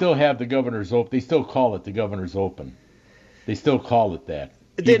 But they still have the Governor's Open. They still call it the Governor's Open. They still call it that.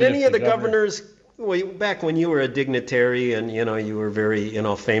 Did any of the governors, back when you were a dignitary and, you were very,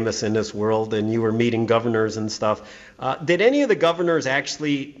 famous in this world and you were meeting governors and stuff, did any of the governors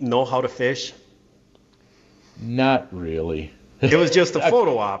actually know how to fish? Not really. It was just a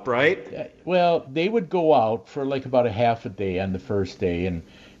photo op, right? Well, they would go out for like about a half a day on the first day, and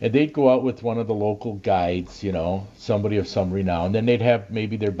they'd go out with one of the local guides, somebody of some renown. Then they'd have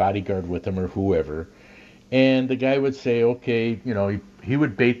maybe their bodyguard with them or whoever. And the guy would say, okay, he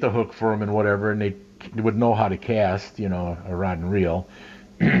would bait the hook for them and whatever, and they would know how to cast, a rod and reel.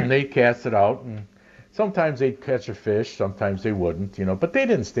 They'd cast it out, and sometimes they'd catch a fish, sometimes they wouldn't, but they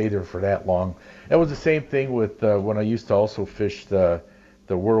didn't stay there for that long. That was the same thing with when I used to also fish the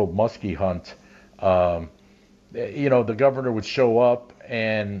World Muskie Hunt. The governor would show up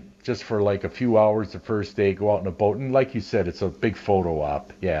and just for like a few hours the first day go out in a boat. And like you said, it's a big photo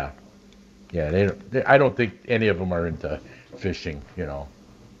op. Yeah. I don't think any of them are into fishing,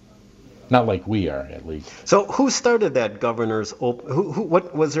 Not like we are, at least. So who started that Governor's Open?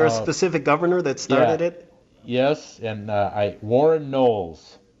 What was there a specific governor that started it? Yes, and Warren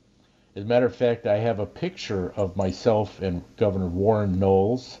Knowles. As a matter of fact, I have a picture of myself and Governor Warren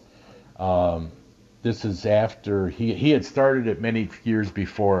Knowles. This is after he had started it many years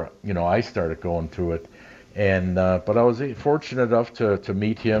before, I started going through it. And but I was fortunate enough to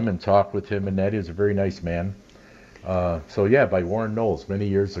meet him and talk with him, and that is a very nice man. By Warren Knowles many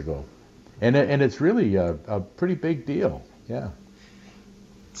years ago. And it's really a pretty big deal, yeah.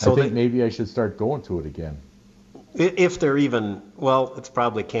 So I think maybe I should start going to it again. If they're even, it's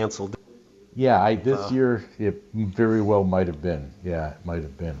probably canceled. Yeah, this year it very well might have been. Yeah, it might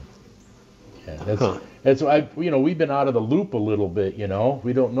have been. Yeah, that's why we've been out of the loop a little bit.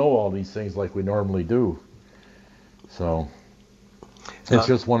 We don't know all these things like we normally do. So it's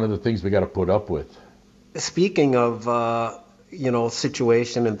just one of the things we got to put up with. Speaking of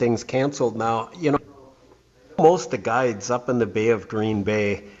situation and things canceled now, most of the guides up in the Bay of Green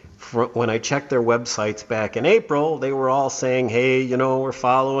Bay when I checked their websites back in April, they were all saying, hey, we're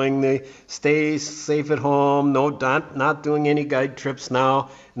following the stay safe at home, not doing any guide trips now.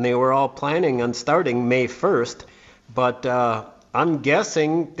 And they were all planning on starting May 1st. But I'm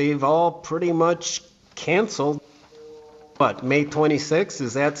guessing they've all pretty much canceled. But May 26th,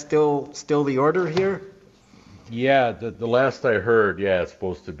 is that still the order here? Yeah, the last I heard, it's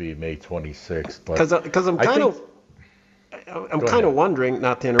supposed to be May 26th. Because I'm kind of wondering,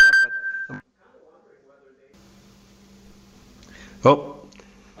 not to interrupt, but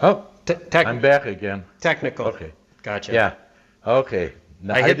I'm back again. Technical. Okay. Gotcha. Yeah. Okay.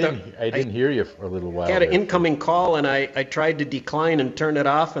 No, I didn't hear you for a little while. I had an incoming call, and I tried to decline and turn it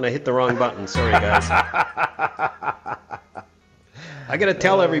off, and I hit the wrong button. Sorry, guys. I got to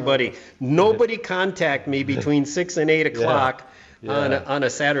tell everybody, nobody contact me between 6 and 8 o'clock on a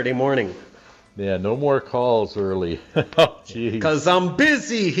Saturday morning. Yeah, no more calls early. Oh, jeez. Because I'm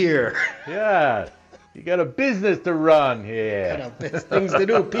busy here. Yeah, you got a business to run here. Got things to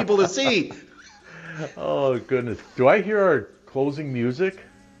do, people to see. Oh, goodness. Do I hear our closing music?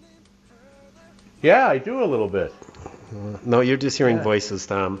 Yeah, I do a little bit. No, you're just hearing voices,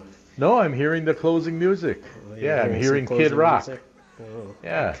 Tom. No, I'm hearing the closing music. I'm hearing Kid Rock. Music? Oh,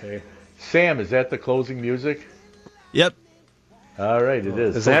 yeah. Okay. Sam, is that the closing music? Yep. All right, it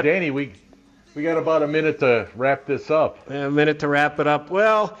is. So, Danny, we got about a minute to wrap this up. A minute to wrap it up.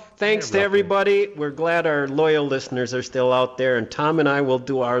 Well, thanks to everybody. We're glad our loyal listeners are still out there, and Tom and I will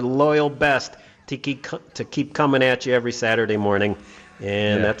do our loyal best to keep coming at you every Saturday morning.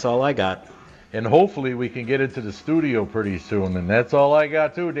 And that's all I got. And hopefully we can get into the studio pretty soon. And that's all I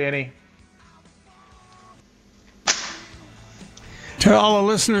got too, Danny. To all the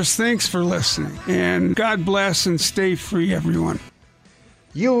listeners, thanks for listening. And God bless and stay free, everyone.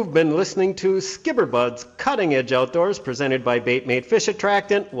 You've been listening to Skipperbud's Cutting Edge Outdoors, presented by Bait Made Fish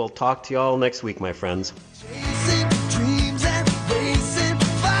Attractant. We'll talk to you all next week, my friends.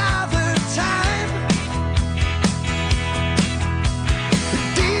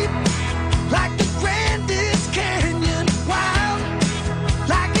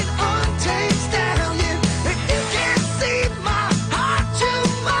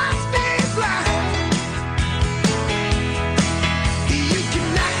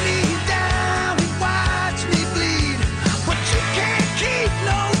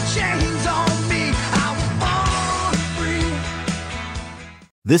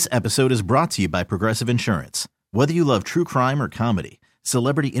 This episode is brought to you by Progressive Insurance. Whether you love true crime or comedy,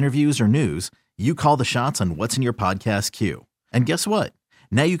 celebrity interviews or news, you call the shots on what's in your podcast queue. And guess what?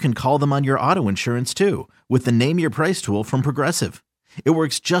 Now you can call them on your auto insurance too, with the Name Your Price tool from Progressive. It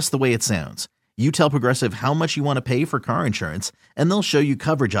works just the way it sounds. You tell Progressive how much you want to pay for car insurance, and they'll show you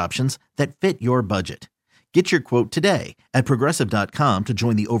coverage options that fit your budget. Get your quote today at Progressive.com to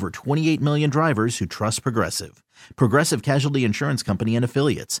join the over 28 million drivers who trust Progressive. Progressive Casualty Insurance Company and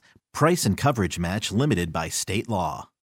Affiliates. Price and coverage match limited by state law.